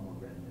cause a lot more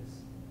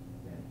redness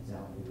than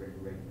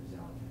regular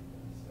Zalatan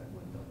does, that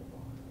one double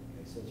bond.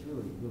 Okay, so it's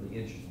really, really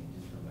interesting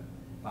just from a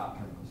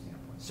biochemical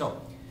standpoint.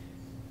 So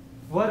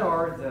what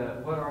are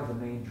the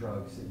main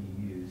drugs that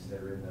you use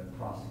that are in the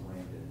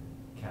prostaglandin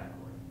category?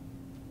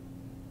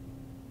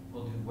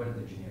 Well, what are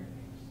the generic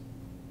names?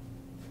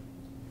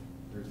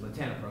 There's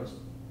latanoprost.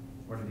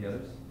 What are the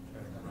others?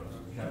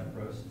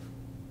 Travoprost,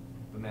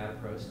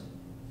 bimatoprost,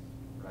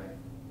 right?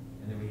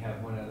 And then we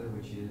have one other,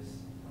 which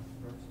is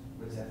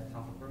what's that?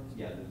 Alphaprost?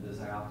 Yeah, the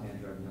Zalatan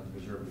drug,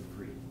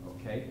 preservative-free.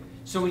 Okay.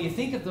 So when you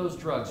think of those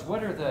drugs,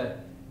 what are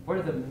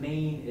the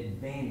main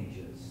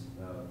advantages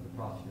of the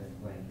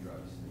prostaglandin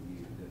drugs that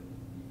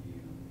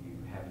you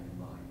have in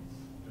your mind?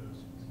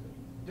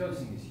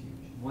 Dosing is huge.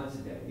 Once a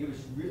day. It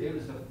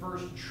was the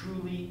first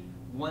truly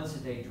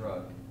once-a-day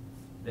drug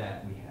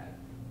that we had,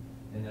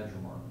 and that's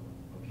remarkable.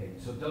 Okay,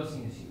 so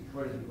dosing is huge.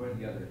 What are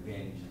the other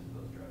advantages of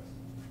those drugs?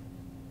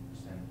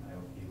 And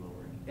IOP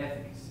lowering.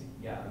 Efficacy.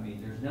 Yeah, I mean,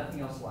 there's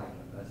nothing else like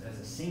it. As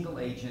a single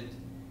agent,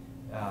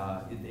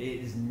 it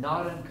is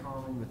not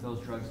uncommon with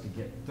those drugs to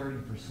get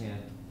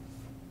 30%,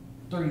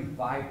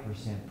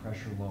 35%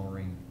 pressure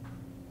lowering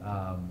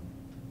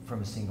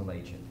from a single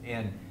agent.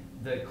 And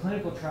the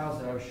clinical trials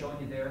that I was showing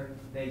you there,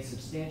 they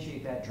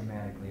substantiate that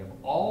dramatically. Of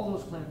all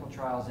those clinical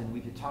trials, and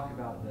we could talk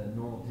about the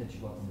normal tissue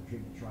glaucoma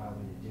treatment trial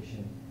in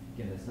addition.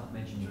 Again, that's not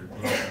mentioned in your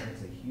book.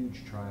 It's a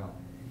huge trial.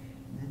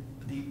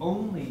 The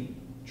only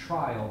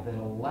trial that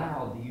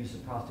allowed the use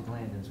of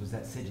prostaglandins was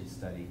that SIGIT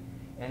study,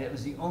 and it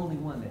was the only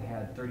one that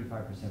had 35%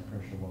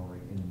 pressure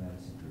lowering in the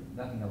medicine group.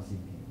 Nothing else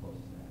even came close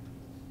to that.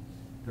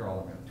 They're all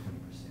around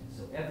 20%.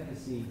 So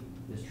efficacy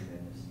is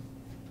tremendous.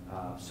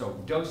 So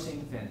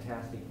dosing,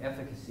 fantastic.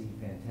 Efficacy,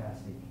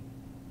 fantastic.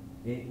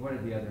 What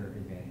are the other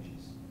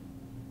advantages?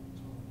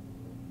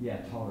 Yeah,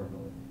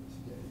 tolerability.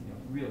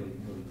 Really,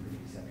 really pretty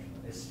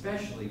exceptional,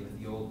 especially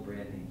with the old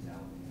brand names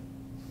out.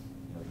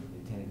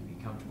 They tended to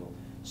be comfortable.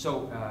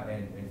 So,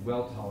 and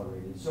well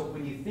tolerated. So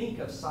when you think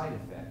of side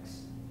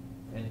effects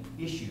and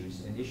issues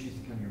that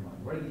come to your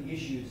mind, what are the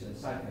issues and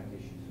side effect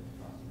issues with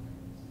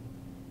prostaglandins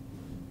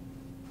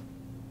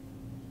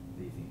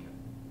that you think of?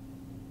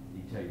 That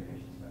you tell your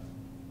patients about?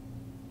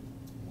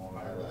 Long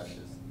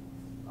eyelashes.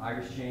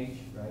 Iris change,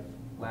 right?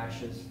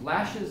 Lashes.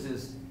 Lashes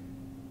is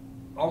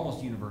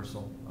almost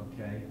universal,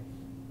 okay?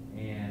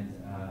 And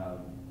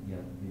yeah,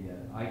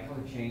 the eye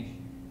color change,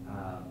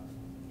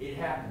 it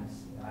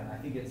happens. I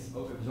think it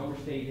was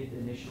overstated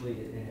initially,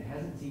 and it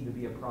hasn't seemed to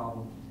be a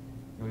problem.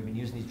 And we've been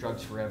using these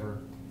drugs forever.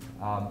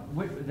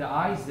 The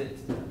eyes that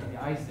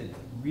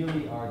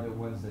really are the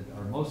ones that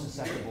are most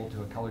susceptible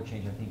to a color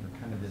change, I think, are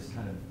kind of this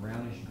kind of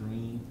brownish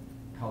green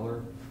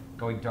color,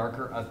 going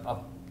darker.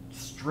 A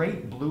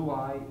straight blue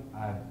eye,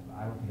 I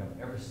don't think I've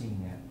ever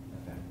seen that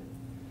affected.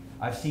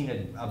 I've seen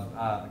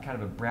a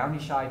kind of a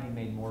brownish eye be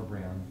made more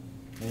brown,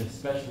 and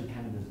especially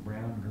kind of this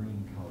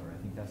brown-green color.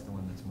 I think that's the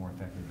one that's more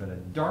affected. But a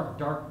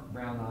dark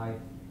brown eye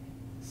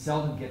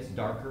seldom gets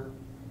darker,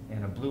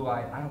 and a blue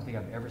eye, I don't think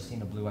I've ever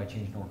seen a blue eye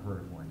change nor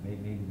heard of one.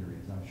 Maybe there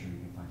is. I'm sure you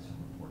can find some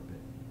report, but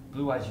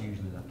blue eyes are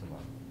usually left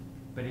alone.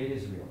 But it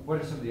is real. What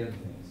are some of the other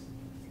things?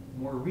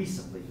 More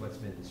recently, what's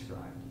been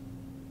described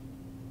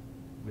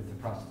with the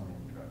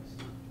prostaglandin drugs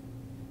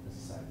as a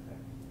side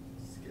effect?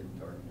 Skin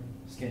darkening.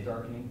 Skin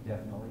darkening,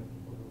 definitely.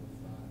 Orbital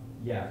fat.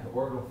 Yeah, the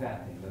orbital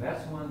fat thing. Now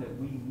that's one that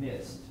we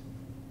missed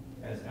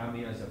as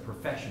a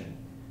profession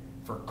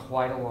for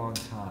quite a long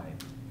time.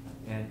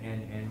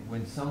 And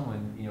when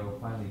someone,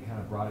 finally kind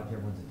of brought it to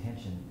everyone's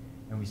attention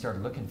and we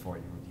started looking for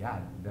it,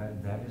 yeah,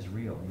 that is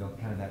real.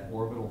 Kind of that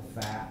orbital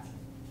fat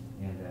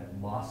and that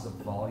loss of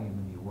volume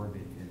in the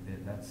orbit,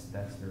 that's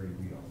very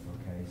real,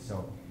 okay?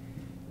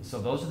 So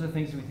those are the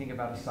things we think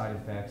about as side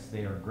effects.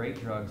 They are great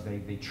drugs.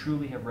 They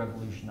truly have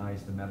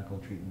revolutionized the medical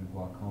treatment of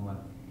glaucoma.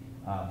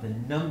 The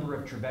number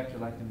of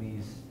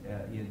trabeculectomies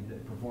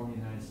performed in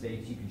the United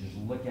States, you can just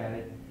look at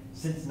it,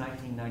 since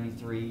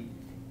 1993,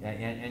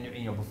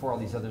 and before all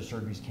these other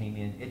surgeries came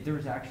in,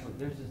 there's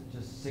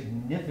just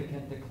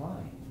significant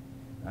decline.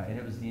 And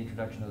it was the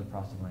introduction of the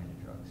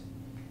prostaglandin drugs.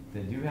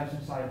 They do have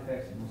some side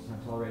effects, and most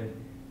not tolerated.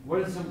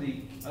 What are some of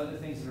the other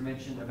things that are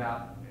mentioned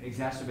about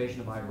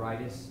exacerbation of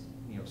iritis,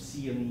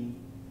 CME?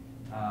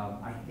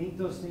 I think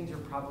those things are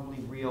probably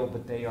real,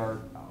 but they are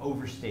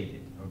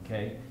overstated,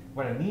 okay?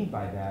 What I mean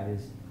by that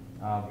is,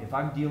 if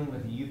I'm dealing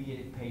with a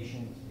uveitic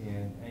patient,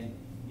 and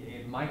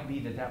it might be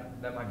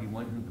that might be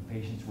one group of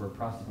patients where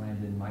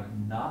prostaglandin might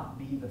not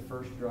be the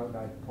first drug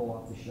I pull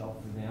off the shelf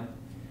for them.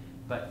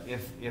 But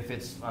if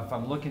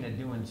I'm looking at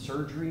doing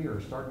surgery or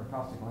starting a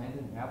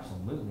prostaglandin,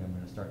 absolutely I'm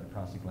going to start the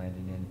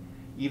prostaglandin in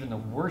even the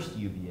worst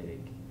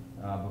uveitic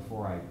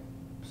before I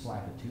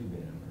slap a tube in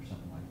them or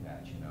something like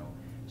that,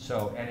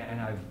 So, and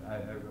I've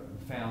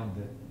found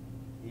that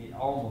it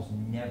almost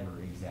never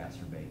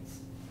exacerbates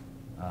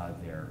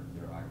their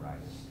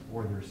iritis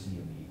or their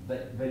CME.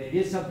 But it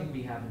is something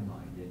we have in mind.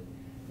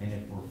 And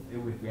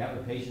if we have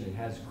a patient that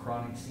has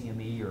chronic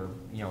CME or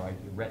a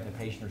retina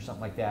patient or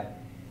something like that,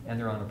 and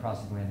they're on a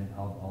prostaglandin,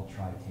 I'll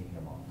try taking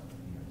them off of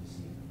it, to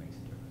see if it makes a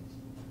difference.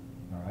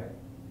 All right?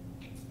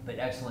 But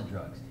excellent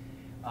drugs.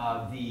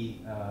 The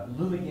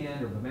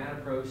Lumigan or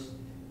Bimatoprost,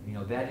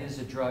 that is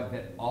a drug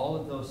that all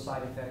of those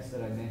side effects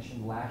that I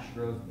mentioned, lash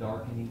growth,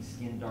 darkening,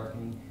 skin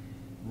darkening,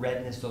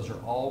 redness, those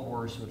are all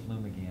worse with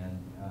Lumigan,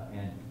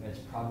 and it's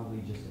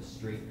probably just a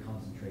straight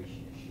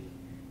concentration issue.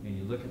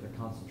 You look at the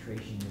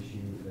concentration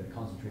issue, the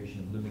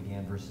concentration of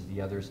Lumigan versus the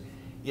others,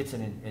 it's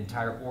an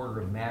entire order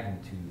of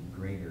magnitude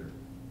greater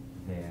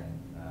than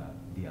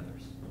the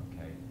others,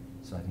 okay?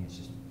 So I think it's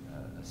just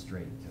a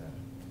straight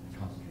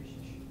concentration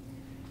issue.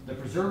 The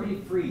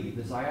preservative-free,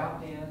 the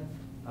Zyoptan,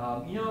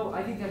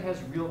 I think that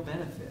has real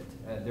benefit.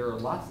 There are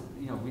lots of,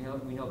 we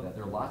know that.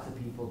 There are lots of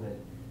people that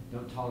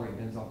don't tolerate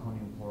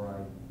benzalkonium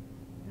chloride,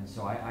 and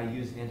so I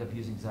end up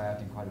using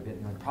Zyoptan quite a bit,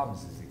 and the problem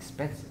is it's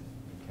expensive,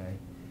 okay?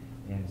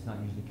 And it's not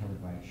usually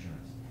covered by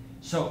insurance.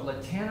 So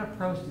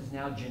latanoprost is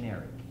now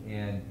generic,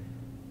 and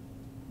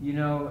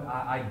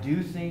I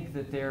do think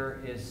that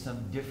there is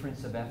some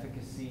difference of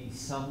efficacy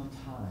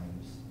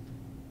sometimes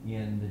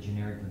in the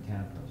generic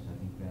latanoprost. I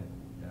think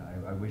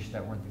that I wish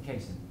that weren't the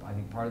case. And I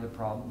think part of the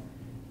problem,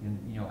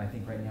 I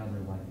think right now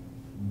there are like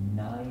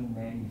 9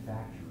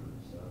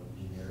 manufacturers of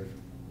generic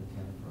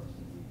latanoprost.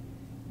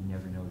 You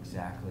never know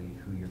exactly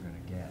who you're going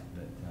to get,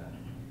 but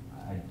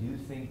I do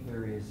think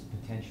there is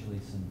potentially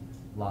some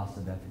loss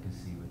of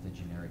efficacy with the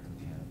generic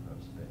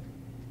latanoprost,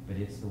 but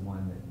it's the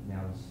one that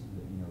now is,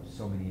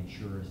 so many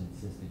insurers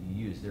insist that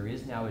you use. There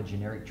is now a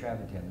generic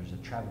Travatan. There's a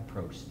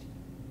Travoprost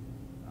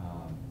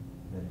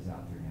that is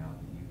out there now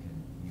that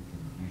you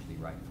can usually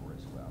write for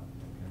as well.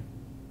 Okay.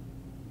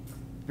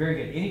 Very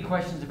good. Any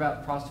questions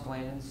about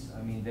prostaglandins?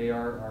 I mean, they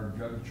are our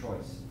drug of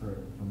choice for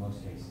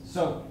most cases.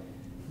 So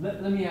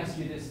let me ask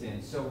you this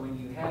then. So when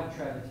you have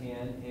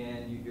Travatan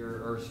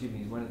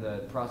and one of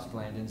the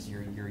prostaglandins,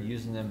 you're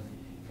using them,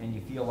 and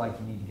you feel like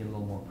you need to get a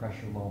little more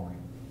pressure lowering.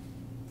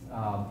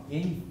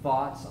 Any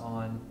thoughts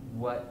on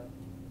what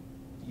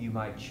you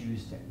might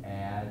choose to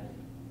add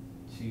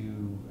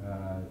to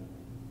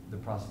the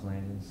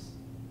prostaglandins,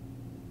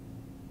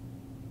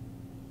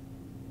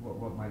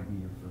 what might be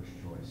your first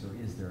choice, or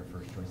is there a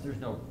first choice?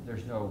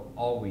 There's no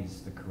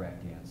always the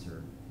correct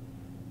answer,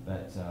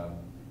 but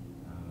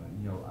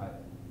you know,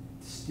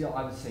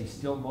 I would say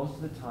still most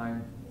of the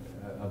time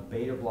a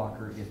beta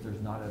blocker, if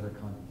there's not other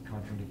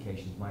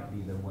contraindications, might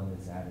be the one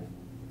that's added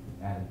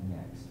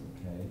next.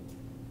 Okay,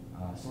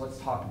 so let's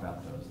talk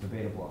about those, the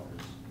beta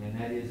blockers, and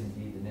that is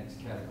indeed the next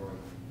category.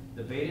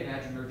 The beta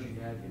adrenergic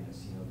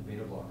agonists, you know, the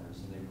beta blockers,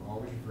 and they were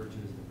always referred to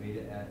as the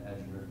beta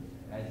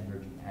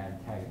adrenergic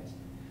antagonists.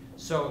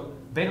 So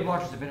beta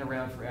blockers have been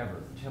around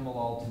forever.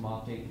 Timolol,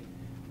 Timoptic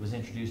was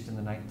introduced in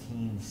the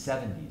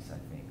 1970s, I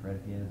think, right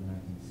at the end of the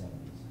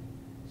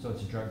 1970s. So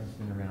it's a drug that's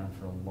been around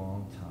for a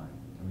long time,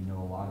 and we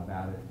know a lot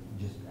about it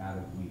just out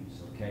of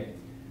use, okay?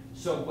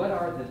 So what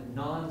are the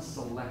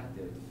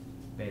non-selective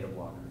beta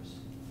blockers?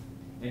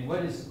 And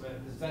what is,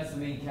 that's the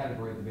main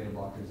category of the beta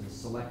blockers, is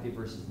selective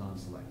versus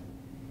non-selective.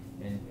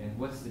 And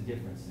what's the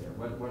difference there?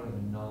 What are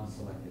the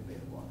non-selective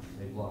beta blockers?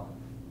 They block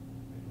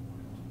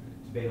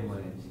beta 1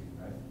 and 2,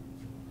 right?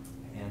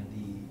 And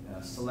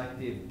the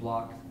selective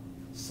block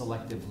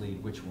selectively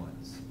which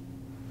ones?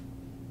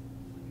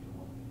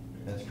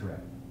 That's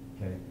correct.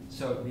 Okay.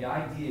 So the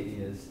idea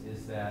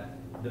is that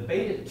the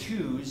beta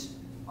 2s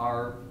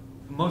are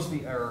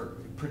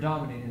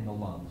predominant in the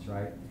lungs,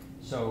 right?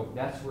 So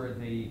that's where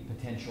the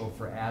potential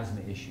for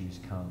asthma issues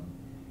come.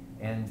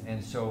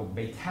 And so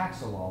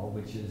betaxolol,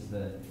 which is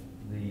the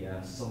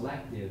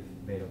selective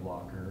beta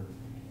blocker,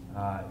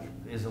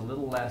 is a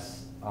little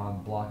less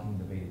blocking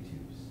the beta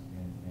 2s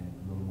and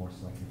a little more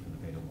selective for the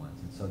beta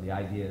 1s. And so the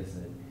idea is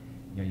that,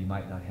 you know, you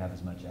might not have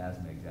as much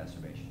asthma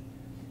exacerbation.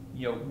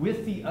 You know,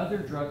 with the other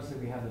drugs that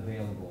we have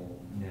available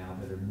now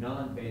that are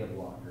non-beta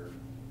blocker,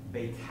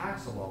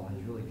 betaxolol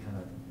has really kind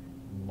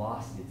of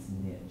lost its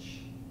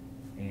niche.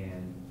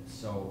 And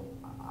so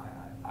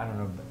I don't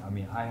know, I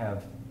mean, I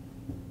have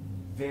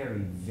very,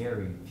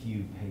 very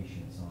few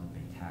patients on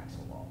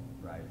betaxolol,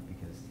 right?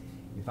 Because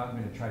if I'm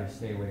going to try to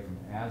stay away from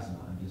asthma,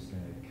 I'm just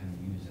going to kind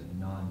of use a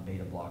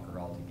non-beta blocker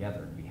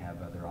altogether. We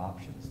have other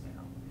options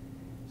now.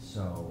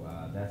 So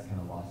that's kind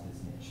of lost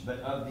its niche. But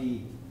of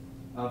the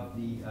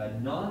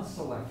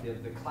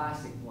non-selective, the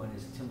classic one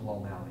is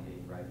timolol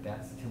maleate, right?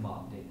 That's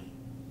Timoptic.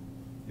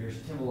 There's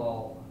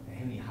timolol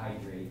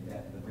hemihydrate,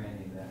 that the brand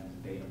name of that is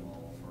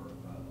Betamol for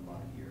a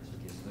lot of years.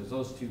 Okay, so there's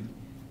those two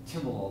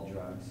timolol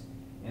drugs.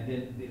 And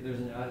then there's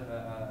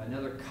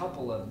another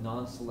couple of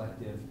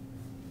non-selective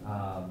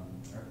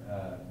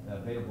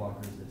beta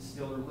blockers that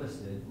still are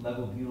listed.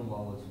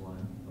 Levobutalol is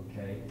one,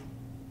 okay?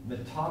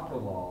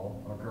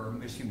 Metoprolol, or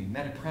excuse me,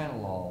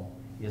 metoprolol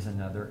is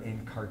another,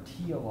 and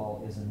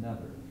cartiolol is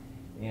another.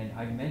 And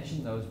I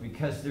mention those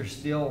because they're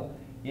still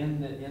in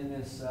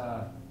this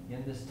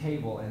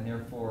table and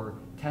therefore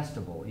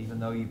testable, even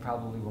though you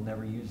probably will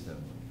never use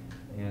them.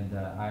 And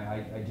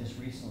I just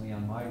recently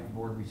on my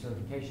board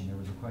recertification, there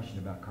was a question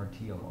about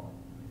cartiolol.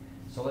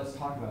 So let's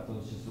talk about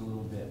those just a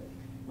little bit.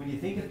 When you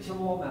think of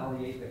timolol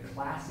maleate, the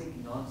classic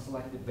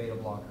non-selective beta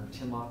blocker,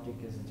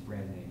 Timoptic is its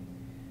brand name.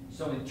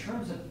 So in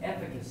terms of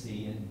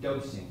efficacy and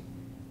dosing,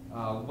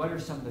 what are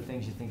some of the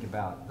things you think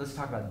about? Let's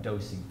talk about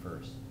dosing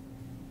first.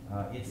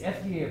 It's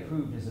FDA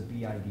approved as a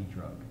BID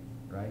drug,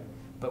 right?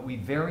 But we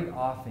very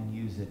often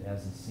use it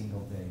as a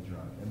single day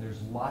drug. And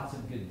there's lots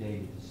of good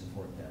data to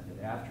support that.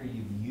 That after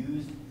you've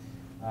used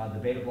the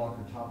beta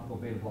blocker, topical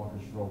beta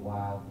blockers for a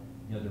while,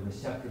 you know, the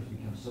receptors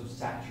become so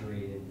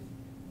saturated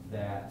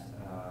that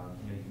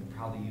you know, you can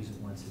probably use it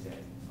once a day,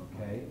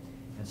 okay?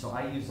 And so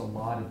I use a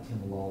lot of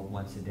timolol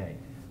once a day.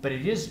 But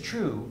it is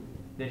true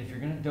that if you're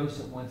going to dose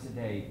it once a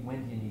day,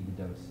 when do you need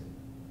to dose it?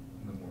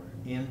 In the morning.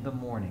 In the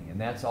morning. And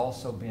that's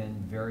also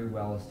been very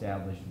well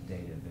established with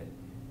data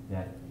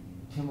that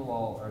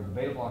timolol, or the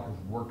beta blockers,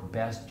 work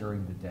best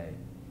during the day,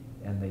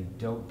 and they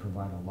don't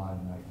provide a lot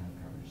of nighttime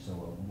coverage.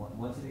 So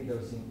once a day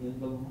dosing in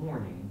the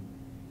morning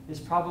is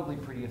probably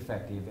pretty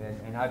effective.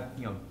 And I've,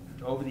 you know,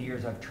 over the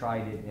years I've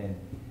tried it, and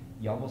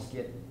you almost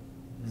get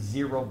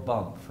zero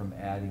bump from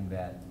adding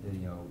that, you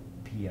know,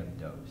 PM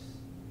dose.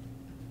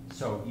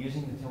 So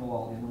using the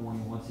timolol in the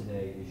morning once a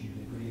day is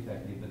usually pretty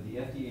effective, but the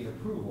FDA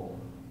approval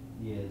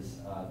is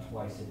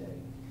twice a day.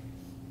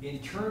 In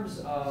terms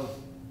of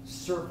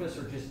surface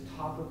or just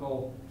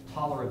topical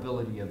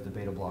tolerability of the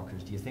beta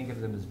blockers, do you think of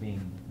them as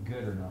being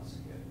good or not so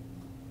good?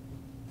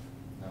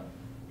 No.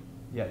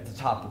 Yeah, the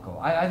topical.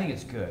 I think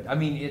it's good. I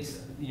mean,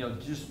 it's, you know,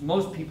 just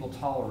most people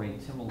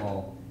tolerate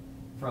timolol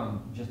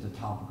from just a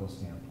topical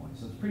standpoint.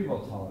 So it's pretty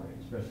well tolerated,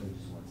 especially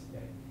just once a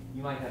day.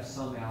 You might have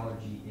some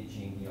allergy,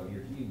 itching, you know,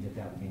 you can get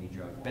that with any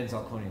drug.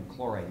 Benzalkonium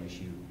chloride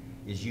issue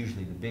is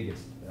usually the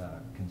biggest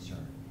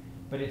concern.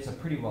 But it's a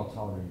pretty well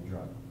tolerated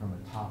drug from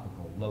a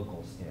topical,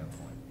 local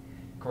standpoint.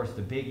 Of course,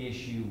 the big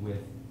issue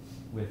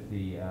with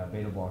the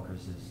beta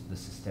blockers is the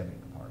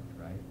systemic part,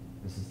 right?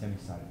 The systemic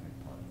side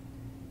effect part.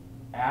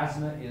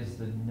 Asthma is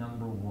the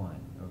number one,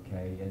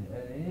 okay?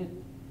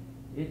 And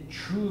it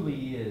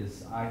truly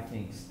is, I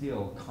think,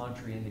 still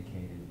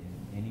contraindicated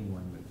in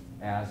anyone with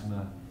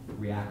asthma,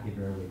 reactive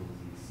airway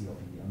disease,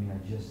 COPD, I mean, I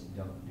just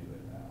don't do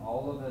it.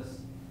 All of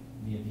us,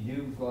 I mean, if you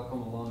do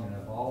glaucoma long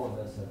enough, all of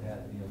us have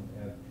had,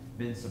 have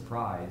been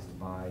surprised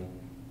by,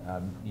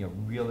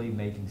 really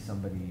making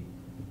somebody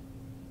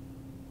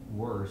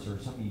worse, or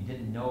something you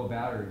didn't know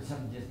about, or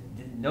something just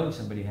didn't know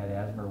somebody had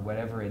asthma or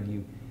whatever, and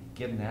you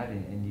give them that,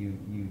 and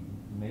you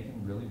make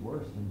them really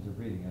worse in terms of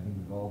breathing. I think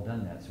we've all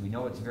done that, so we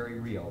know it's very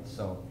real.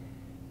 So,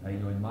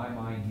 in my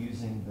mind,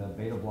 using the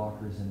beta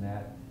blockers in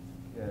that,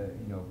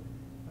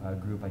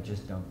 group, I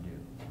just don't do.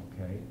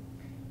 Okay,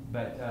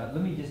 but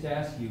let me just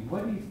ask you,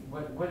 what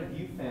have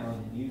you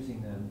found in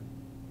using them?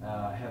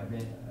 Have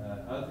been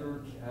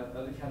other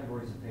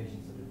categories of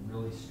patients that have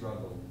really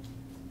struggled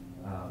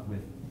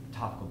with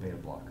topical beta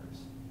blockers?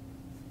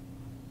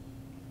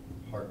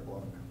 Heart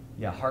block.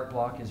 Yeah, heart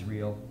block is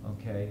real.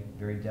 Okay,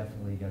 very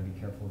definitely, got to be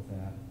careful with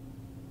that.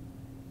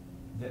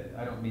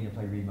 I don't mean to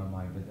play read my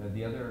mind, but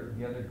the other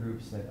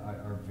groups that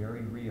are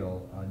very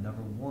real.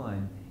 Number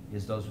one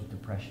is those with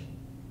depression.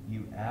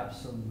 You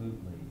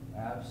absolutely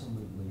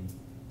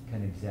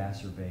can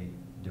exacerbate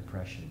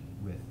depression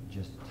with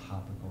just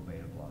topical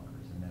beta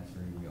blockers, and that's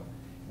very real.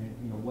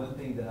 And one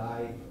thing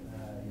that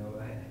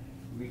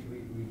we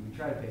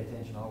try to pay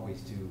attention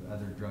always to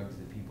other drugs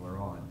that people are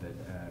on, but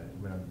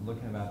when I'm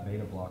looking about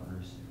beta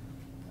blockers,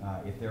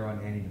 if they're on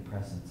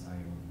antidepressants,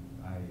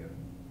 I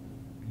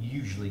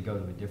usually go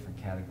to a different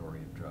category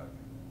of drug.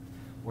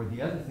 Or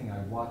the other thing I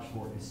watch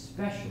for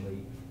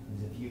especially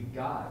is if you've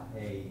got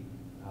a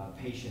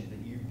patient that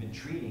you've been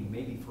treating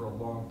maybe for a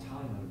long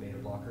time on a beta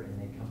blocker, and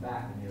they come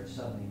back and they're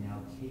suddenly now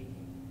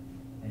taking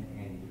an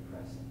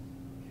antidepressant,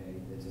 okay,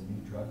 that's a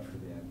new drug for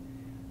them.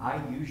 I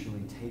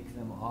usually take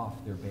them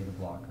off their beta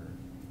blocker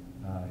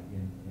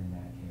in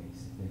that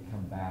case. If they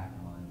come back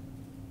on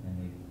and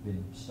they've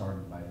been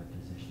started by their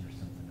physician or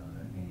something on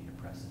an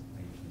antidepressant,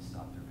 I usually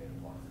stop their beta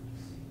blocker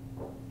to see.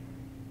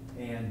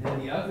 And then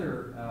the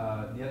other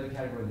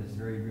category that's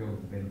very real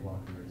with the beta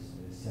blocker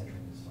is sexual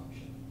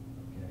dysfunction,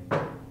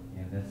 okay?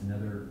 And that's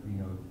another,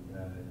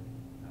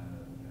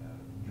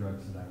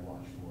 drugs that I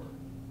watch for,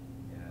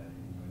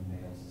 in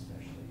males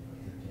especially, if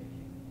they're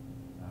taking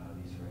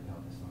these erectile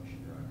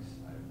dysfunction drugs.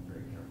 I'm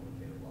very careful with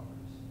beta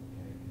blockers,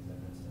 okay,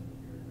 because that's another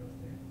very real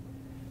thing.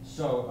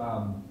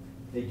 So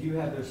they do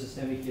have their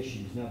systemic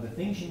issues. Now, the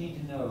things you need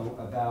to know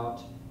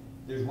about,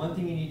 there's one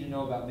thing you need to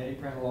know about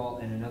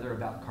metoprolol and another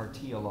about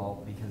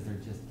cartiolol, because they're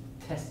just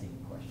testing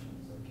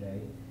questions,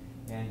 okay?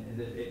 And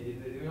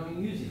we don't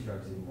even use these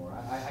drugs anymore.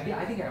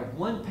 I think I have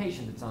one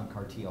patient that's on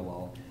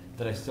cartiolol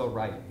that I still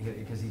write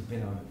because he's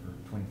been on it for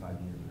 25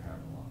 years or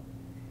however long.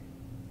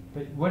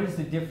 But what is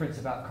the difference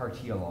about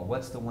cartiolol?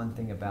 What's the one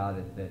thing about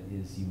it that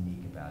is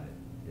unique about it?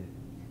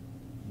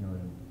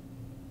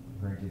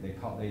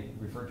 They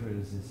refer to it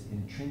as this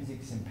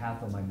intrinsic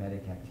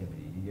sympathomimetic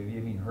activity. Have you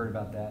even heard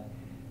about that?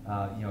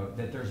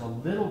 That there's a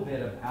little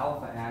bit of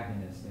alpha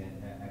agonist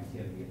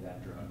activity of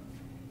that drug.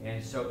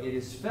 And so it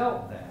is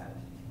felt that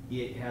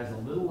it has a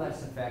little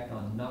less effect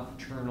on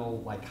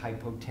nocturnal, like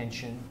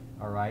hypotension,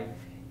 all right,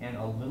 and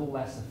a little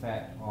less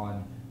effect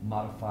on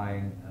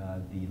modifying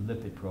the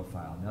lipid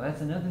profile. Now,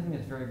 that's another thing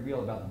that's very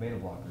real about the beta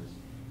blockers.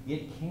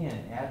 It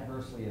can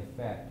adversely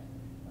affect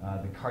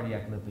the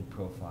cardiac lipid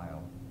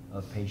profile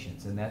of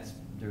patients, and there's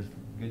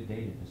good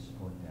data to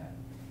support that.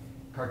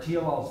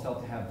 Cartiolol is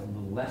felt to have a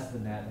little less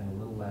than that and a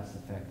little less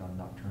effect on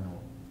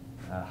nocturnal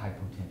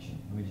hypotension.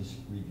 Let me just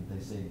read what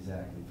they say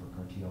exactly for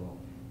cartiolol.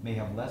 May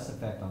have less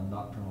effect on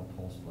nocturnal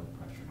pulse blood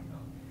pressure.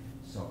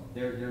 So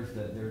there's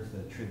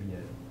the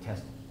trivia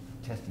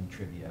testing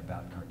trivia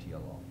about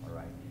cartiolol. All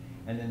right,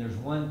 and then there's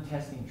one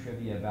testing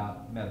trivia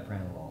about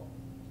metoprolol.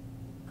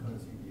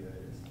 Cause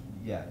uveitis.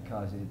 Yeah,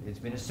 because it's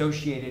been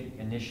associated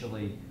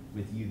initially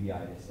with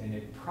uveitis, and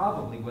it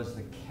probably was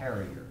the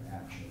carrier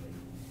actually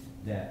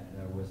that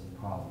was the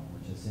problem,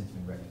 which has since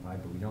been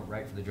rectified. But we don't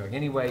write for the drug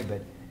anyway.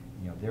 But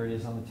there it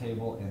is on the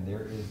table, and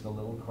there is the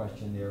little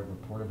question there: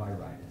 report of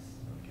iritis.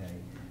 Okay,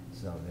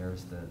 so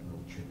there's the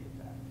little trivia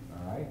fact.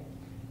 All right.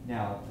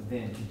 Now,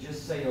 then, to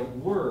just say a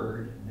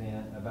word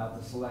then about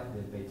the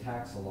selective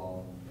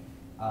betaxolol,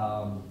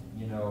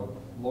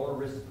 lower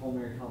risk of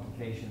pulmonary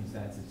complications.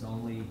 That's the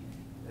only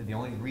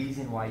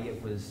reason why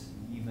it was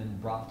even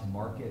brought to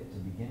market to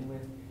begin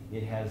with.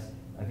 It has,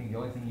 I think the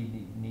only thing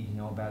you need to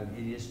know about it,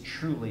 it is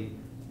truly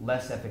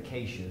less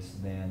efficacious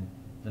than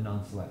the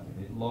non-selective.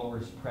 It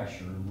lowers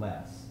pressure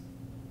less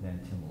than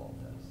timolol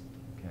does,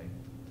 okay?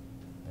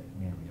 But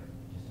man, we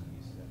just don't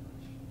use it that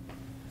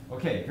much.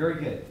 Okay, very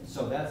good.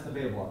 So that's the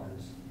beta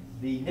blockers.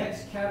 The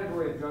next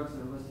category of drugs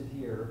that are listed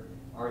here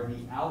are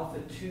the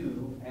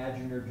alpha-2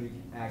 adrenergic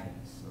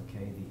agonists,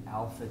 okay? The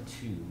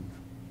alpha-2.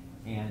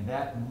 And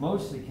that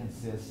mostly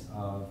consists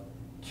of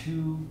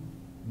two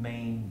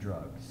main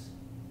drugs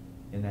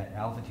in that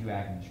alpha-2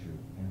 agonist group.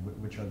 And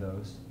which are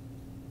those?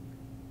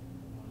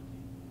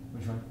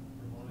 Which one?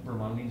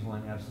 Bromonine's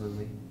one,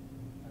 absolutely.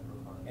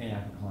 And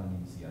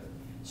acrylonamine's the other.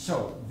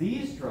 So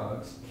these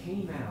drugs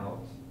came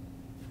out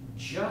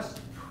just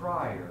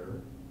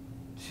prior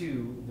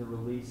to the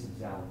release of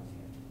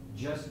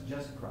Zabriskie.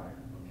 Just prior.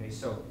 Okay,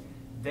 so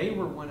they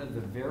were one of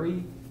the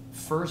very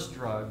first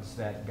drugs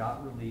that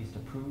got released,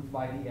 approved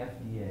by the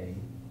FDA,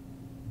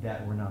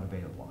 that were not a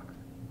beta blocker.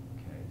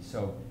 Okay,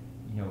 so,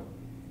 you know,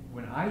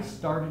 when I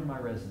started my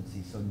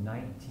residency, so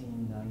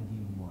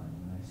 1991,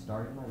 when I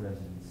started my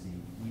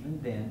residency,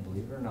 even then,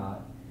 believe it or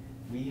not,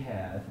 we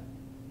had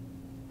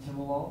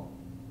timolol,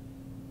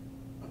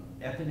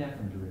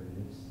 epinephrine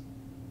derivatives,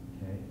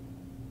 okay,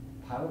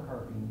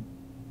 pilocarpine,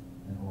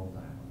 and oral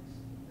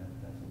dialysis.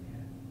 That's what we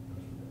had.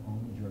 Those were the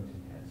only drugs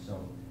we had. So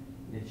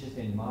it's just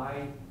in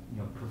my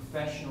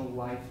professional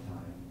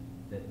lifetime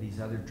that these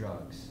other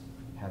drugs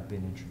have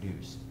been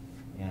introduced.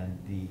 And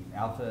the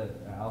alpha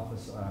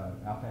agonists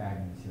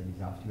here, these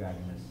alpha 2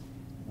 agonists,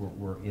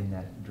 were in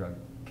that drug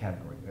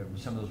category.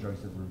 Some of those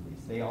drugs that were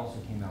released. They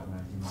also came out when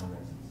I was in my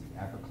residency.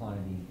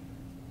 Acroclonidine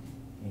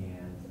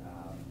and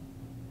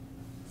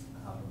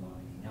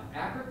alphamolidine. Now,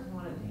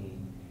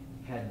 acroclonidine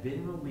had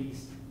been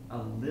released a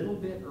little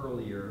bit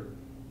earlier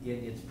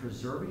in its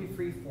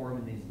preservative-free form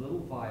in these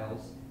little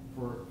vials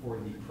for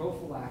the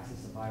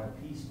prophylaxis of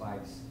IOP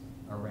spikes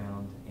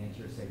around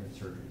anterior segment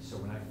surgery. So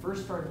when I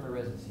first started my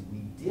residency,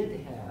 we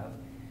did have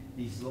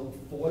these little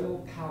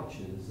foil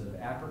pouches of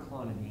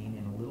acroclonidine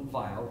in a little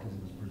vial, because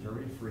it was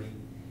preservative-free,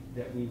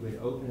 that we would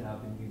open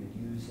up and we would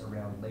use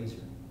around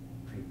laser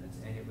treatments.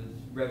 And it was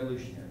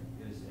revolutionary.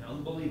 It was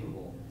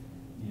unbelievable.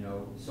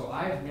 So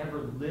I have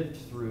never lived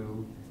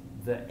through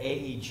the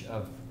age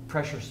of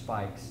pressure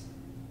spikes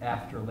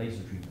after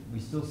laser treatment. We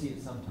still see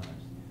it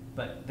sometimes.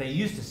 But they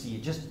used to see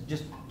it just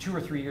 2 or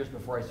 3 years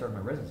before I started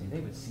my residency. They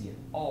would see it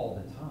all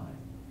the time.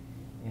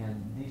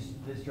 And these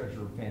drugs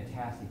were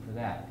fantastic for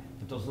that.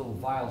 But those little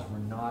vials were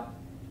not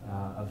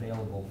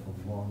available for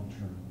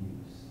long-term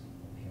use.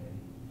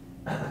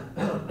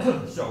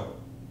 Okay. So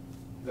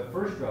the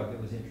first drug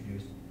that was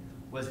introduced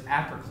was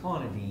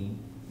acroclonidine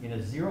in a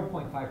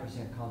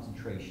 0.5%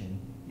 concentration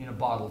in a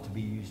bottle to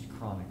be used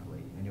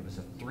chronically. And it was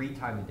a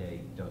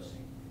 3-time-a-day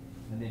dosing.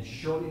 And then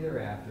shortly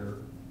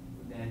thereafter,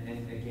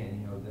 and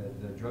again,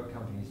 the drug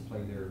companies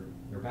play their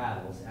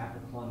battles.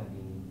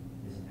 Acroclonidine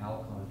is an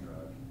Alcon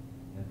drug,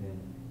 and then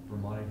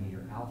bromonidine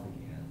or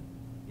Alphagan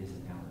is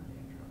an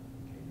Allergan drug.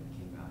 Okay, that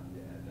came out.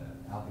 The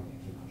Alphagan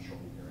came out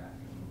shortly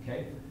thereafter.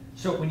 Okay,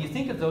 so when you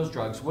think of those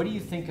drugs, what do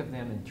you think of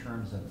them in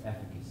terms of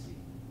efficacy?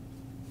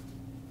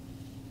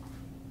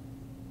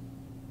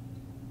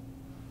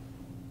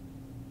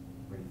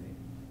 What do you think?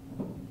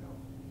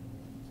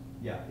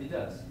 Yeah, it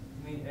does.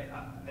 I mean,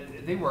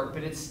 they work,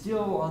 but it's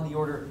still on the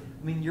order.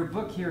 I mean, your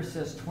book here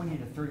says 20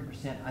 to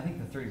 30%. I think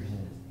the 30% is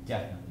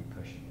definitely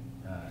pushing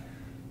it.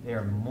 They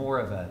are more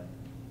of a,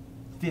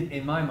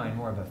 in my mind,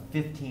 more of a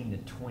 15 to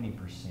 20%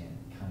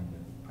 kind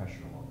of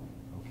pressure lowering.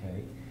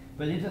 Okay,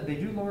 but they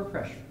do lower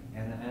pressure,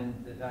 and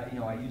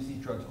I use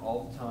these drugs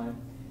all the time,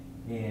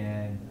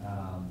 and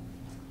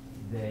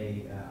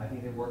I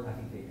think they work. I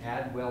think they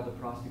add well to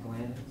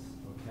prostaglandins.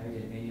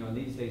 Okay, and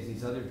these days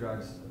these other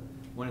drugs,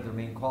 one of their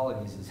main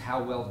qualities is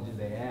how well do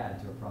they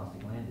add to a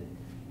prostaglandin.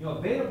 A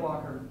beta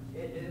blocker,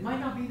 it might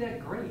not be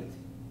that great.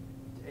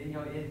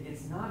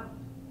 It's not,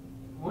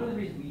 one of the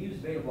reasons we use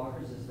beta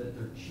blockers is that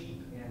they're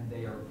cheap and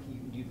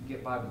you can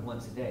get by with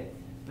once a day.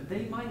 But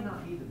they might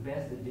not be the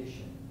best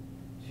addition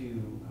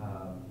to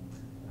a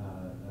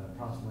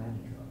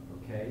prostaglandin drug,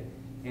 okay?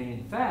 And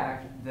in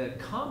fact, the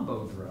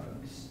combo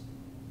drugs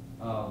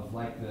of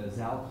like the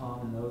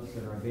Glaucoma and those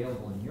that are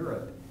available in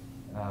Europe,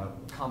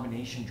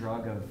 combination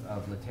drug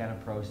of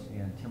latanoprost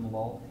and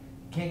timolol,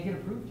 can't get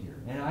approved here.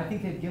 And I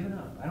think they've given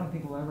up. I don't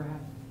think it will ever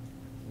happen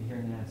here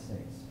in the United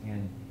States.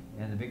 And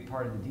the big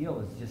part of the deal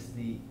is just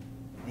the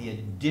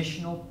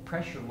additional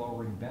pressure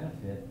lowering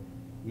benefit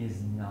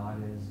is not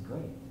as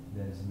great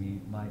as we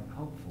might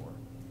hope for.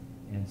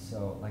 And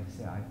so, like I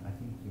said, I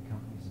think the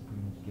companies have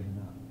pretty much given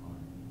up on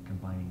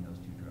combining those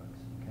two drugs,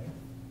 okay?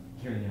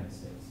 Here in the United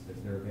States,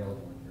 that they're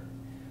available in Europe.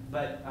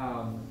 But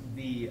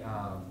the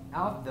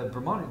alpha 2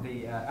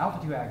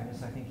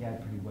 agonists, I think,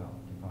 add pretty well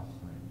to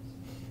prostaglandins.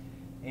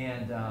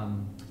 And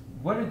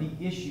what are the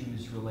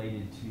issues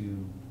related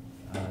to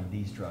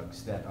these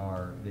drugs that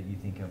you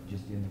think of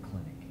just in the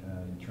clinic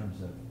in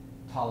terms of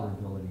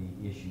tolerability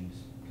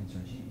issues,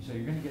 concerns? So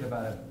you're going to get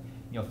about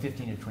a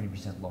 15 to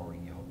 20%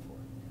 lowering you hope for.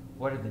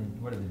 What are the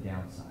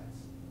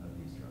downsides of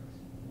these drugs?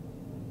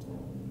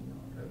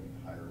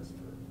 High risk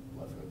for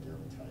left-foot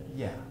dermatitis.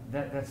 Yeah,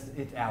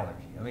 it's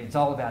allergy. I mean, it's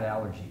all about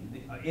allergy.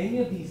 Any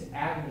of these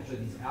agonists or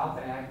these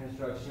alpha agonist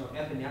drugs,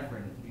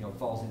 epinephrine,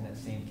 falls in that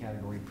same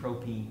category.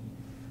 Propine,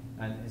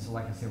 and so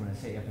like I said, when I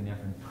say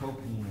epinephrine,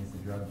 propine is the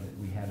drug that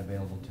we had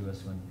available to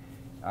us when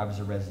I was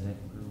a resident.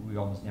 We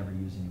almost never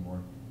use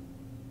anymore.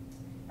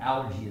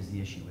 Allergy is the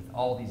issue with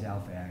all these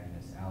alpha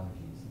agonists.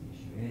 Allergy is the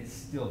issue, and it's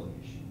still the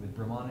issue with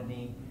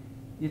bromonidine.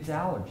 It's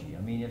allergy.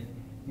 I mean, if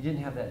you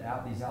didn't have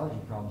these allergy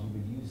problems, we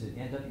would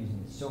end up using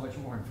it so much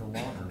more and for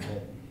longer.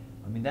 But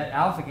I mean, that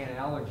alphagan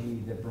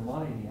allergy, that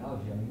bromonidine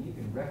allergy, I mean, you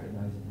can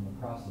recognize it from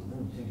across the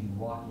room as soon as you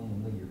walk in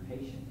and look at your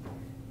patient.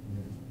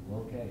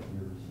 Well, okay,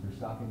 we're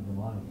stopping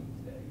bromonidine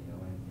today,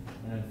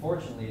 and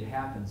unfortunately, it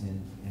happens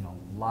in a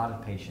lot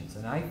of patients.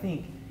 And I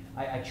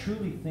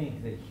truly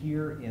think that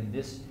here in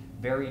this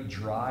very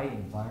dry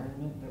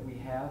environment that we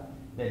have,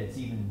 that it's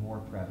even more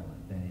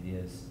prevalent than it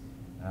is.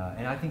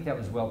 And I think that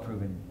was well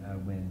proven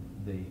when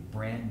the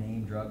brand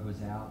name drug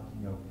was out.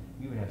 You know,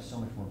 we would have so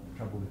much more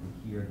trouble with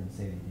it here than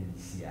say they did in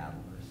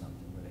Seattle or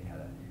something, where they had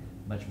a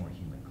much more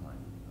humid climate.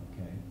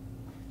 Okay,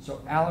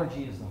 so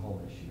allergy is the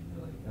whole issue,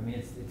 really. I mean,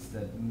 it's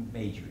the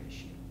major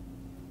issue.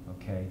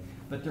 Okay,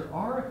 but there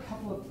are a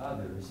couple of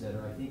others that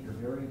I think are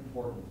very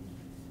important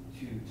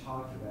to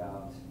talk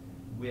about,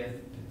 with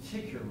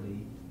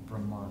particularly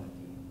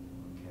bromonidine.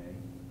 Okay,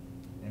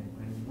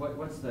 and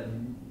what's the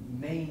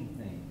main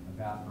thing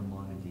about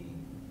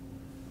bromonidine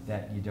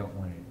that you don't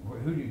want to?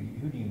 Who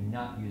do you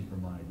not use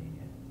bromonidine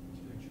in?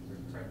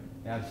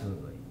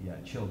 Absolutely, yeah,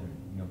 children.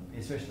 You know,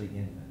 especially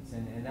infants,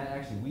 and that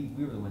actually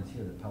we were the ones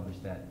here that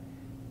published that,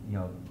 you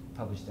know,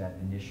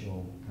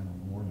 initial kind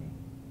of warning,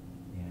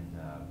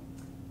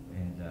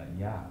 and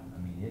yeah,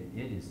 I mean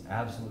it is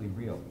absolutely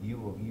real.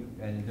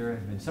 And there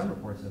have been some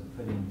reports of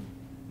putting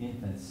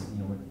infants,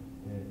 you know,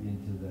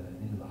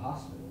 into the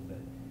hospital,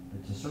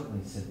 but to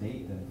certainly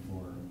sedate them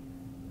for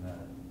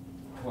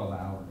 12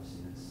 hours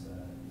is,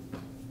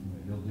 you know,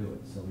 you'll do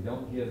it. So we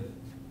don't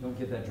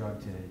give that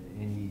drug to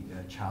any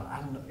child.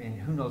 I don't know, and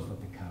who knows what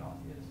the cutoff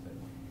is, but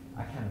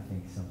I kind of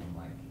think something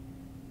like,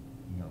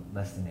 you know,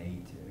 less than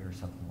 8 or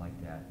something like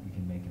that, you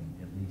can make them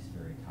at least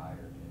very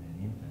tired. And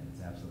an infant,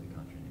 it's absolutely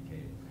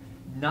contraindicated.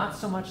 Not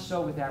so much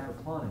so with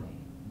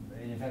aproclonidine,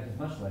 and in fact, it's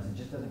much less. It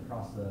just doesn't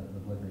cross the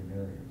blood-brain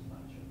barrier as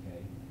much.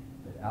 Okay,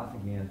 but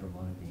alpha-GAN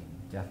bromonidine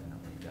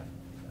definitely does.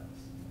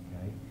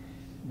 Okay.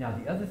 Now,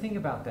 the other thing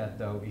about that,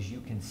 though, is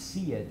you can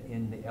see it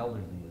in the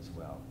elderly as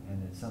well,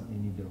 and it's something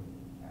you need to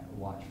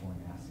watch for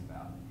and ask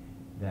about.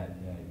 That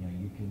you know,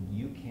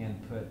 you can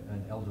put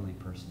an elderly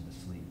person to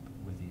sleep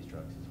with these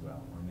drugs as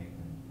well, or make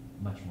them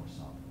much more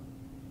somnolent.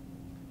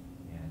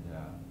 And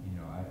you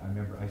know,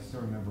 I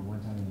still remember one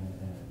time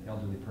an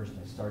elderly person,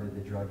 I started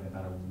the drug, and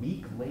about a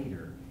week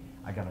later,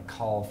 I got a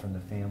call from the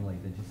family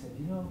that just said,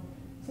 you know,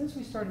 since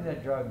we started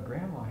that drug,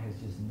 Grandma has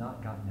just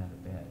not gotten out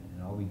of bed,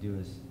 and all we do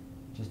is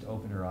just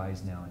open her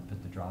eyes now and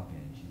put the drop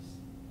in. She's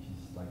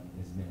like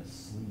has been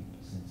asleep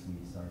since we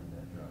started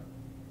that drug.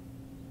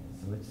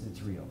 And so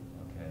it's real.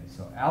 Okay,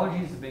 so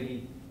allergy is a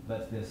biggie,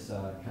 but this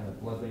kind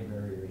of blood-brain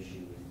barrier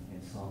issue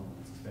and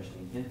somnolence,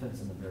 especially in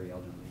infants and the very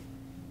elderly,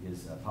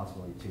 is a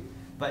possibility too.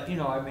 But you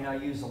know, I mean, I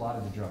use a lot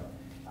of the drug.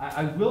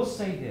 I will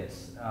say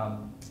this,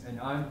 and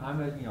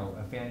I'm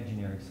a fan of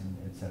generics and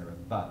et cetera,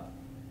 but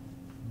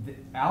the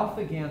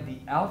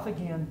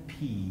alpha-GAN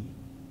P,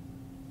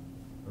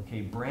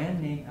 okay,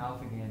 brand name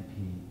alpha-GAN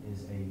P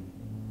is a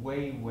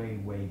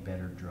way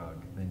better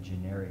drug than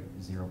generic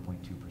 0.2%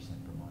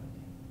 bromonidine.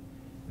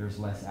 There's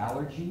less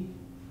allergy,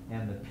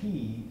 and the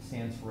P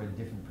stands for a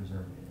different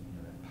preservative, you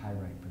know, that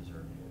pyrite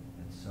preservative.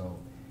 And so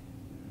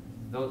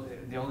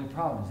the only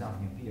problem is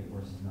alpha-GAN P, of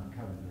course, is not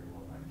covered very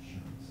well by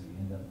insurance. So you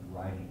end up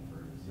writing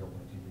for 0.2%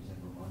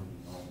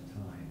 bromonidine all the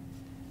time,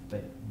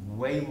 but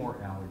way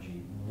more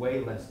allergy, way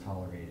less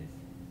tolerated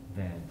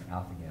than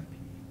alpha-GAN P.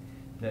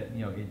 That,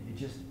 you know, it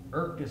just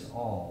irked us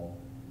all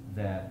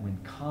that when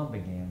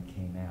Combigan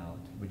came out,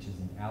 which is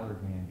an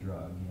Allergan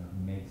drug, you know, who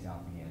makes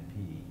alpha-GAN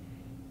P,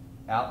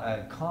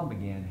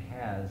 Combigan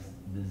has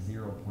the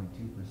 0.2%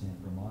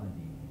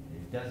 bromonidine.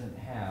 It doesn't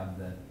have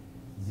the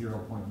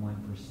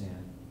 0.1%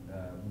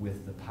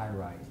 with the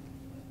pyrite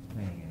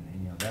thing,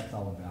 and you know, that's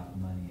all about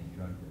money and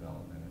drug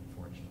development,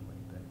 unfortunately.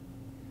 But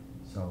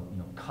so, you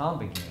know,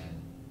 Combigan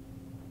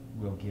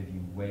will give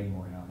you way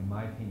more, in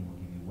my opinion, will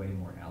give you way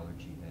more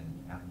allergy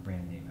than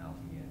brand name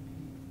alpha-GAN P,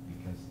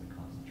 because of the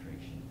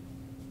concentration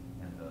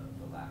and the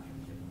lack of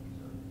different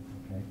preservatives.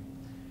 Okay.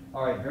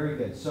 All right. Very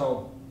good.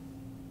 So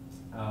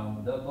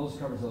those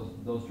covers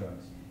those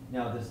drugs.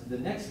 Now, the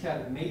next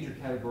major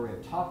category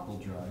of topical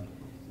drug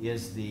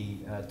is the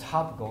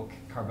topical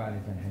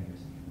carbonic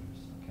anhydrase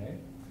inhibitors. Okay.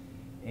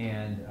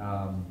 And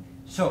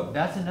so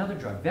that's another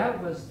drug.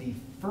 That was the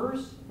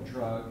first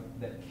drug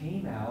that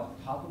came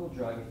out, topical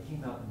drug. It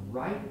came out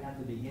right at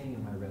the beginning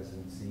of my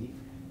residency.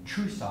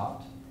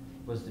 Trusopt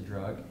was the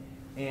drug,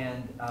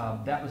 and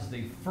that was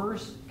the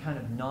first kind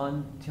of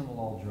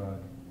non-timolol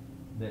drug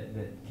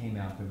that came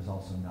out that was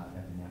also not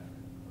epinephrine.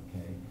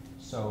 Okay,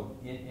 so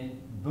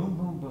in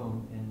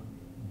boom, and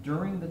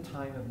during the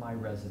time of my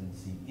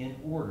residency, in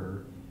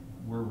order,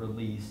 were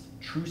released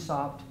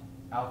Trusopt,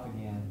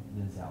 alpha-GAN,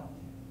 then Xalotame.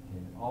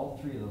 Okay, all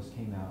three of those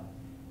came out,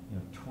 you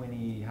know,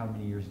 20, how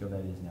many years ago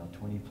that is now,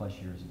 20 plus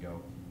years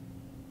ago,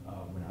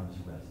 when I was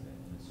a resident.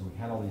 And so we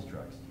had all these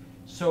drugs.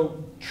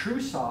 So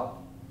Trusopt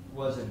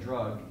was a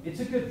drug. It's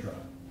a good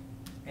drug,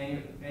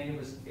 and it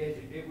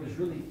was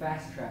really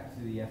fast tracked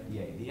through the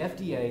FDA. The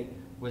FDA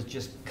was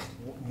just,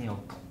 you know,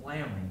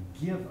 clamoring,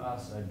 give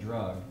us a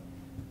drug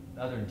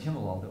other than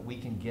timolol that we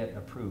can get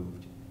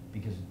approved,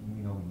 because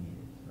we know we need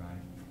it,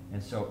 right?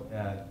 And so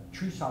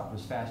Trusopt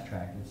was fast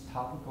tracked. It's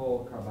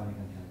topical carbonic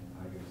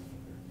anhydrase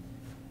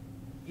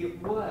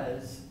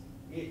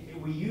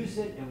inhibitor. We use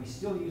it, and we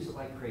still use it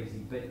like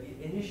crazy. But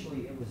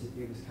initially, it was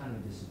kind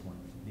of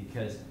disappointing,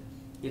 because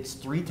It's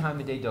 3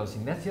 times a day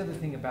dosing. That's the other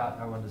thing about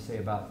I wanted to say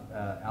about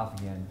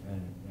Alphagan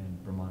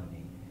and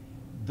bromonidine.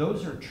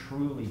 Those are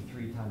truly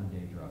 3 times a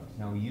day drugs.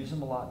 Now we use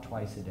them a lot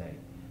twice a day,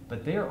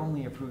 but they are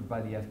only approved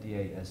by the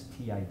FDA as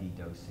TID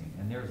dosing,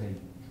 and there's a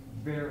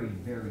very,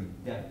 very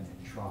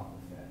definite trough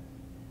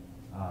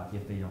effect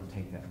if they don't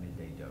take that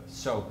midday dose.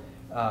 So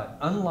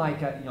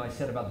unlike I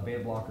said about the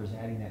beta blockers,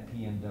 adding that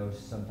PM dose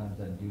sometimes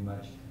doesn't do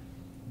much.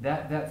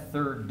 That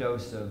third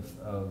dose of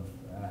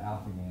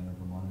Alphagan or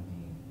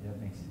bromonidine, that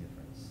makes a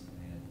difference.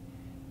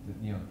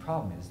 And the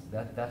problem is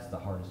that's the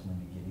hardest one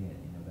to get in.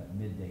 That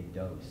midday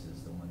dose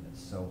is the one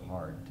that's so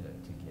hard to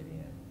get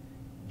in,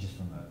 just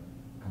from a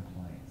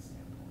compliance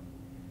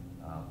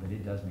standpoint. But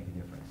it does make a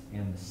difference.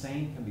 And the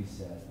same can be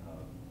said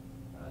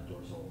of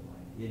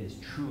dorzolamide. It is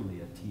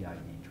truly a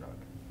TID drug.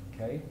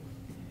 Okay,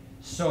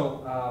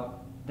 so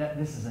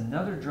this is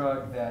another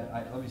drug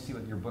that let me see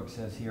what your book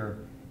says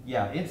here.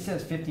 Yeah, it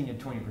says 15 to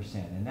 20%,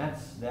 and that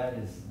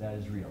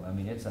is real. I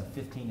mean, it's a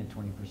 15 to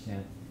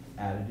 20%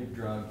 additive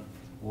drug,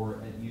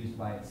 or used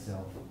by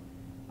itself.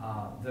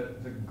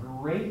 The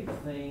great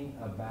thing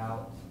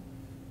about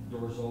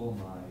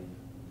dorzolamide,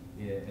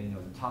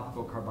 the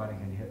topical carbonic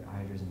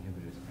anhydrase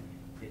inhibitors,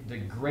 the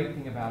great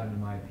thing about it,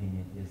 in my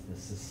opinion, is the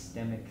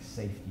systemic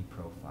safety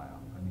profile.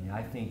 I mean,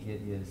 I think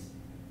it is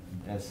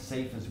as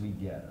safe as we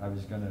get. I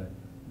was going to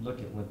look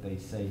at what they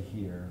say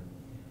here.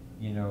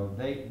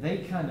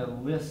 They kind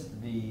of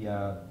list the,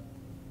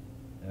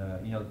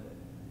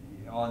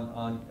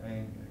 on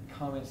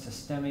comment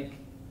systemic,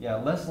 yeah,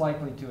 less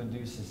likely to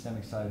induce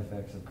systemic side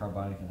effects of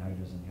carbonic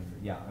anhydrase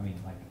inhibitor. Yeah, I mean,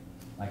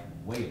 like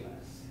way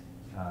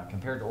less.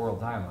 Compared to oral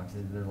Diamox,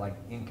 they're like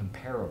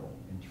incomparable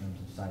in terms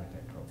of side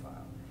effect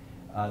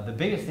profile. The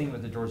biggest thing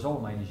with the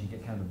dorzolamide is you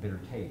get kind of a bitter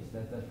taste.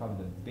 That's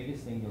probably the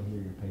biggest thing you'll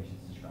hear your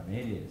patients describe. And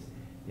it is.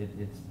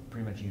 It's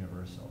pretty much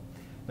universal.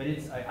 But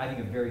it's, I think,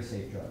 a very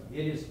safe drug.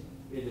 It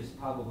is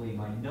probably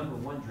my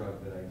 #1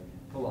 drug that I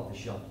pull off the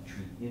shelf to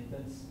treat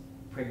infants,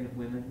 pregnant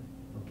women,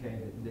 okay,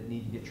 that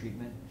need to get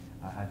treatment.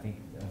 I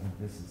think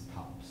this is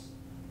tops,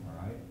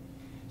 all right?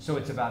 So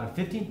it's about a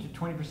 15 to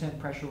 20%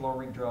 pressure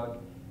lowering drug.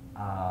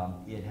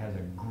 It has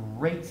a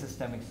great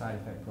systemic side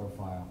effect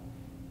profile.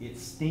 It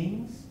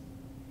stings,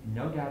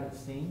 no doubt it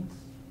stings,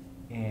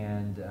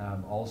 and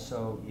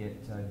also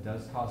it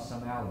does cause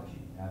some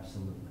allergy,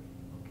 absolutely,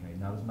 okay?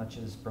 Not as much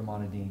as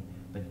bromonidine,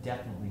 but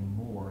definitely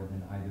more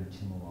than either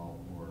timolol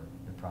or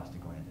the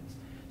prostaglandins.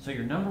 So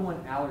your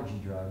 #1 allergy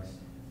drugs,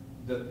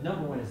 the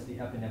 #1 is the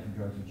epinephrine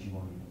drugs, which you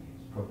won't even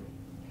use, propane.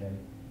 Okay,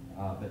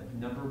 but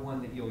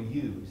 #1 that you'll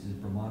use is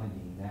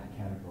bromonidine, that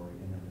category,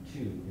 and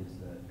 #2 is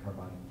the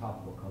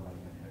topical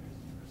carbonic anhydrase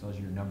inhibitors. Those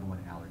are your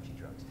 #1 allergy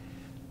drugs.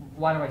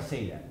 Why do I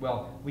say that?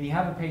 Well, when you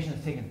have a patient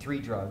that's taken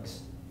 3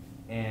 drugs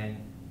and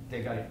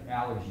they've got an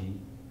allergy,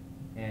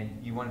 and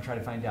you want to try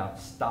to find out,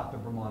 stop the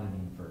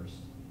bromonidine first.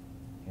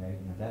 Okay,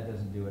 and if that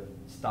doesn't do it,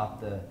 stop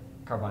the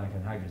carbonic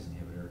anhydrase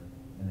inhibitor,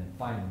 and then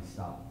finally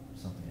stop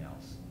something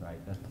else. Right?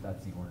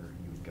 That's the order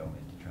you would go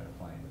in to try to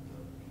find what the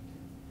other can do.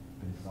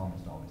 But it's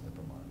almost always the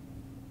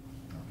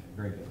bromonidine. Okay,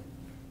 very good.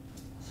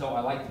 So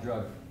I like the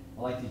drug.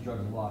 I like these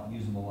drugs a lot.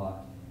 Use them a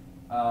lot.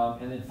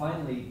 And then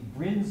finally,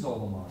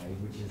 brinzolamide,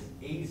 which is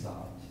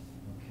Azopt.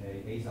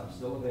 Okay, Azopt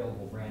still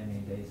available, brand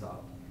named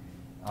Azopt.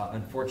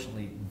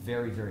 Unfortunately,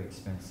 very, very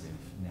expensive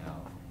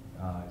now.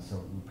 So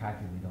we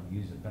practically don't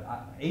use it. But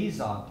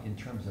Azopt, in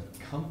terms of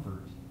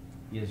comfort,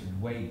 is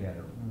way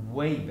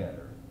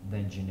better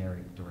than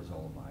generic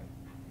dorzolamide.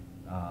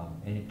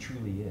 And it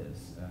truly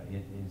is.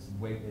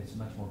 It's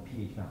much more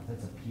pH balanced.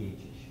 That's a pH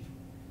issue.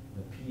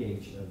 The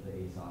pH of the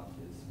Azopt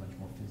is much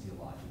more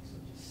physiologic, so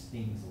it just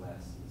stings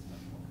less. It's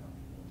much more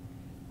comfortable.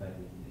 But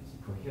it's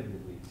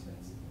prohibitively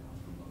expensive now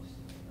for most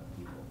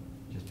people,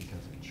 just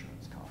because of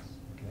insurance costs.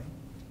 Okay.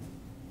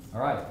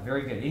 All right.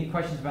 Very good. Any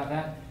questions about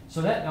that?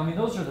 So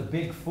those are the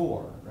big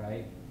 4,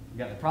 right? You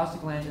got the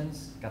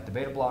prostaglandins, got the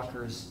beta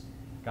blockers,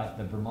 got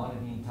the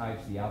bromonidine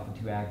types, the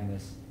alpha-2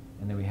 agonists,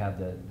 and then we have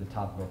the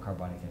topical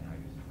carbonic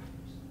anhydrase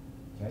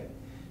inhibitors. Okay.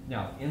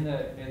 Now, in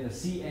the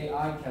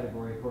CAI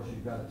category, of course,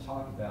 you've got to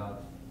talk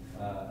about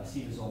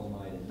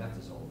acetazolamide and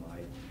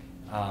methazolamide.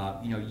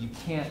 You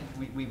can't.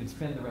 We would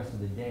spend the rest of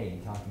the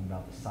day talking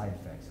about the side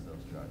effects of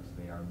those drugs.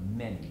 They are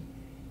many,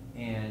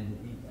 and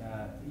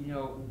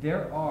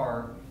there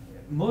are.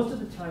 Most of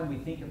the time, I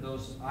think of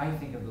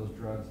those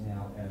drugs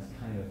now as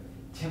kind of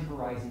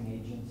temporizing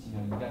agents.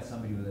 You've got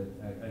somebody with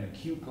an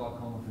acute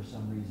glaucoma for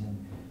some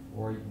reason,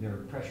 or their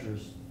pressure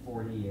is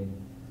 40,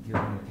 and you're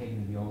going to take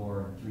them to the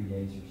OR in 3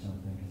 days or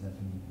something, because that's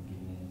when you can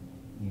get in.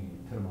 You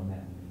put them on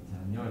that in the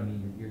meantime. You know what I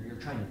mean? You're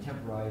trying to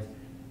temporize.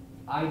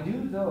 I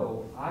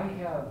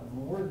have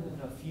more than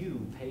a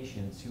few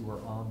patients who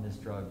are on this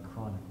drug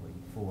chronically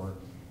for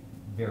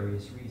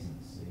various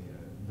reasons.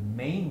 The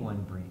main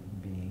one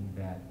being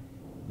that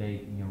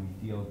we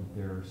feel that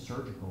their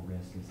surgical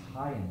risk is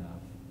high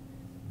enough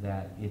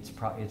that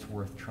it's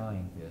worth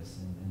trying this,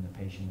 and the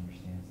patient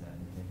understands that.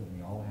 And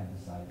they all have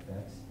the side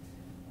effects,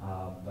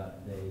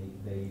 but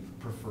they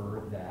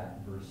prefer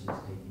that versus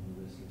taking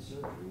the risk of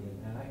surgery,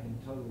 and I can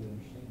totally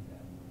understand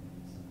that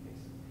in some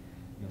cases.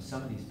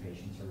 some of these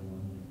patients are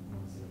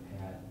ones that have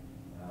had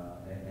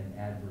an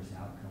adverse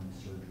outcome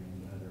surgery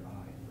in the other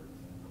eye, for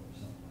example, or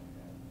something like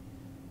that.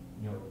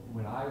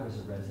 When I was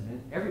a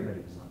resident,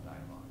 everybody was on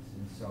Diamox,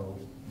 and so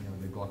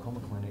the glaucoma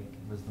clinic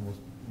was the most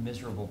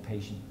miserable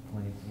patient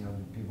clinic.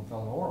 People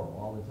felt horrible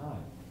all the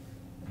time,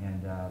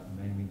 and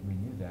we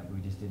knew that, but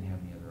we just didn't have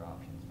any other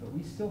options. But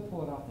we still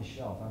pull it off the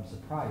shelf. I'm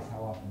surprised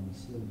how often we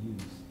still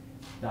use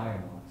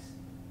Diamox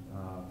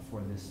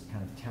for this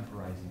kind of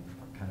temporizing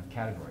kind of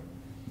category.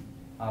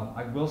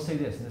 I will say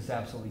this, and this is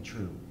absolutely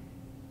true.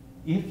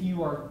 If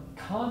you are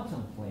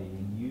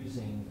contemplating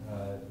using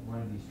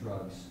one of these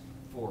drugs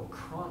for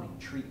chronic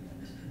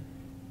treatment,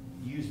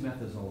 use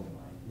methazolomide.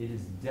 It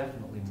is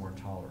definitely more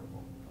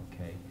tolerable,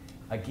 okay?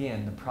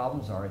 Again, the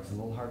problems are it's a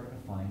little harder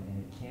to find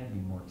and it can be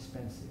more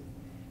expensive,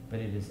 but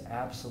it is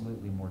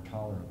absolutely more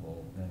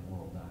tolerable than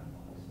oral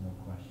Diamox, no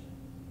question,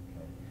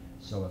 okay?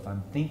 So if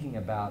I'm thinking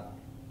about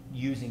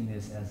using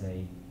this as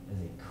a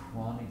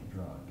chronic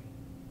drug,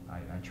 I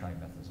try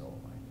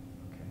methazolomide,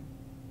 okay?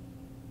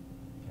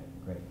 Okay,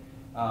 great.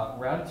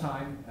 We're out of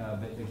time,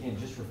 but again,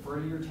 just refer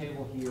to your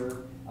table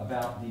here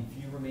about the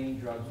few remaining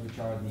drugs, which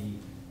are the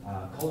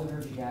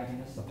cholinergic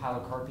agonists, the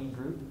pilocarpine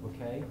group,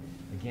 okay?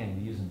 Again,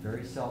 we use them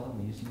very seldom.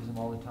 We used to use them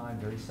all the time,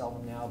 very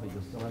seldom now, but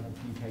you'll still have a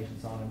few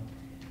patients on them.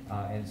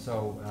 And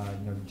so,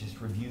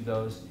 just review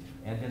those.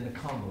 And then the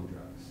combo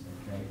drugs,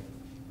 okay?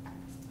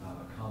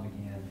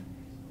 Comigan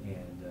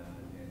and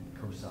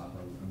Kosop,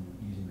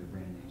 I'm using the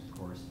brand names, of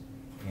course,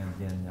 and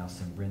then now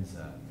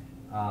Simbrinza.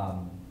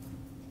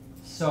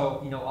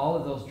 So, all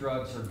of those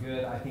drugs are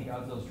good. I think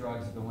of those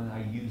drugs, the one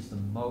I use the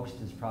most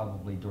is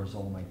probably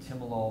dorzolamide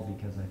timolol,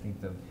 because I think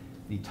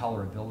the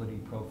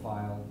tolerability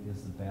profile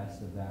is the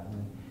best of that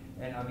one.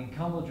 And I mean,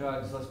 combo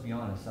drugs, let's be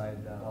honest, I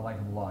like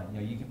them a lot.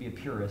 You can be a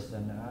purist,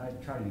 and I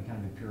try to be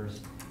kind of a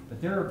purist, but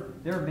there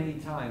are many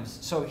times.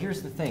 So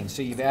here's the thing.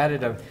 So you've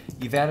added a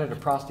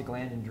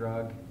prostaglandin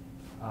drug,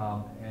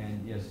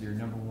 and yes, you're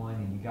number one,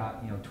 and you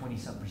got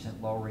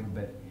 20-something% lowering,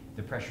 but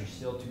the pressure's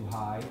still too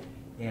high.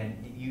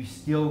 And you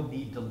still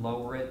need to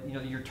lower it.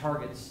 Your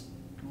target's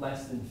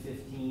less than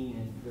 15,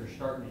 and they're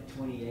starting at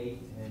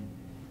 28,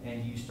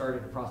 and you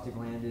started a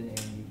prostaglandin, and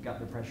you've got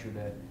the pressure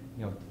to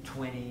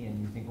 20, and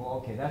you think, well,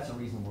 okay, that's a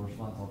reasonable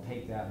response. I'll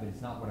take that, but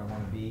it's not what I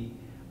want to be.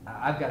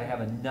 I've got to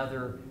have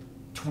another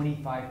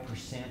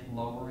 25%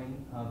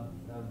 lowering of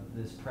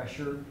this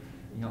pressure.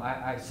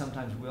 I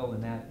sometimes will,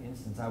 in that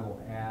instance, I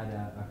will add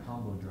a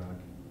combo drug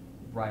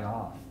right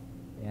off.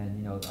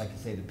 And like I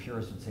say, the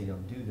purists would say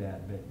don't do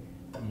that, but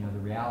the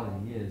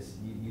reality is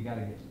you got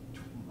to get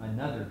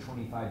another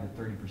 25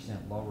 to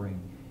 30% lowering.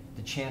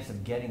 The chance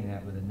of getting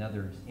that with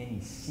any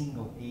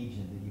single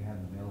agent that you have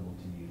available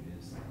to you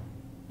is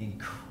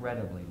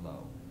incredibly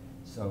low.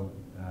 So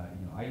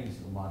I use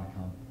a lot of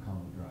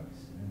combo drugs,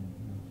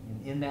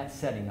 and in that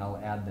setting I'll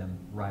add them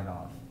right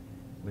off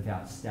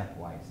without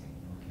stepwising.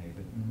 Okay,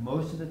 but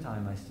most of the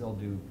time I still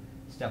do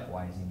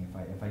stepwising.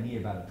 If I need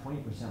about a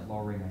 20%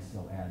 lowering, I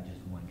still add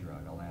just one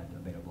drug. I'll add a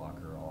beta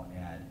blocker, or I'll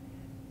add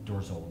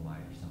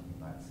dorzolamide or something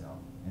by itself,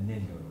 and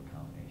then go to a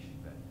combination.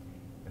 But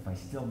if I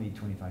still need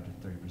 25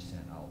 to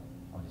 30%, I'll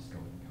just go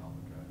with the combo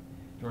drug.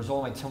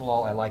 Dorzolamide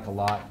timolol I like a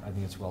lot. I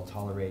think it's well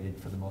tolerated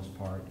for the most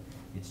part.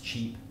 It's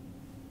cheap.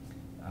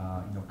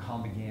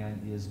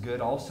 Comigan is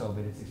good also,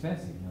 but it's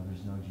expensive.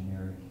 There's no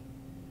generic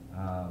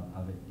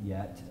of it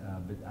yet.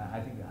 But I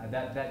think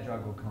that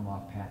drug will come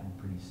off patent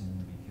pretty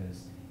soon,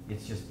 because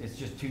it's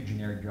just two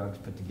generic drugs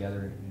put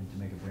together to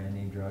make a brand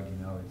name drug.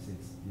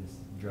 It's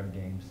drug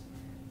games.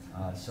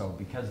 So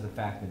because of the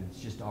fact that it's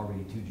just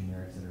already two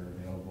generics that are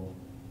available,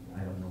 I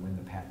don't know when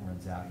the patent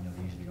runs out.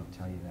 They usually don't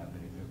tell you that,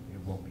 but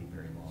it won't be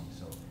very long.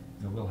 So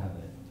we'll have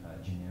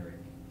a generic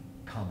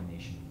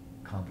combination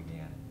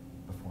Combigan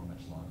before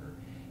much longer.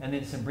 And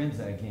then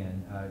Simbrinza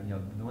again.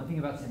 The one thing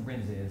about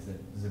Simbrinza is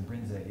that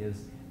Zabriskie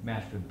is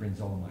matched with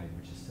brinzolamide,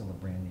 which is still a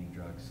brand name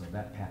drug. So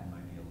that patent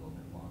might be a little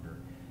bit longer.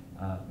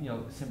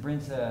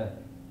 Simbrinza,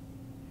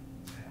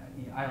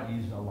 I don't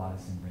use a lot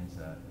of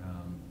Simbrinza.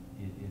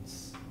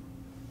 It's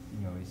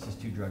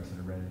just two drugs that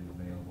are readily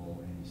available,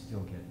 and you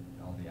still get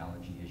all the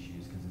allergy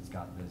issues because it's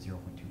got the 0.2%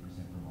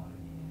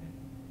 bromonidine in it.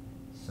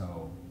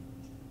 So,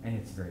 and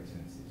it's very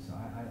expensive. So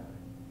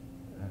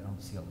I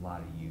don't see a lot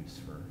of use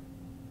for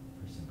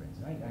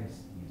Simbrinza. I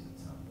just use it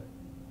some,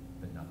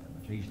 but not that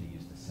much. I usually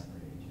use the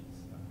separate agents.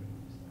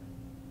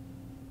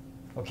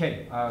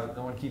 Okay,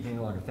 don't want to keep you any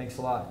longer. Thanks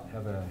a lot.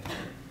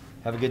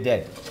 Have a good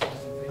day.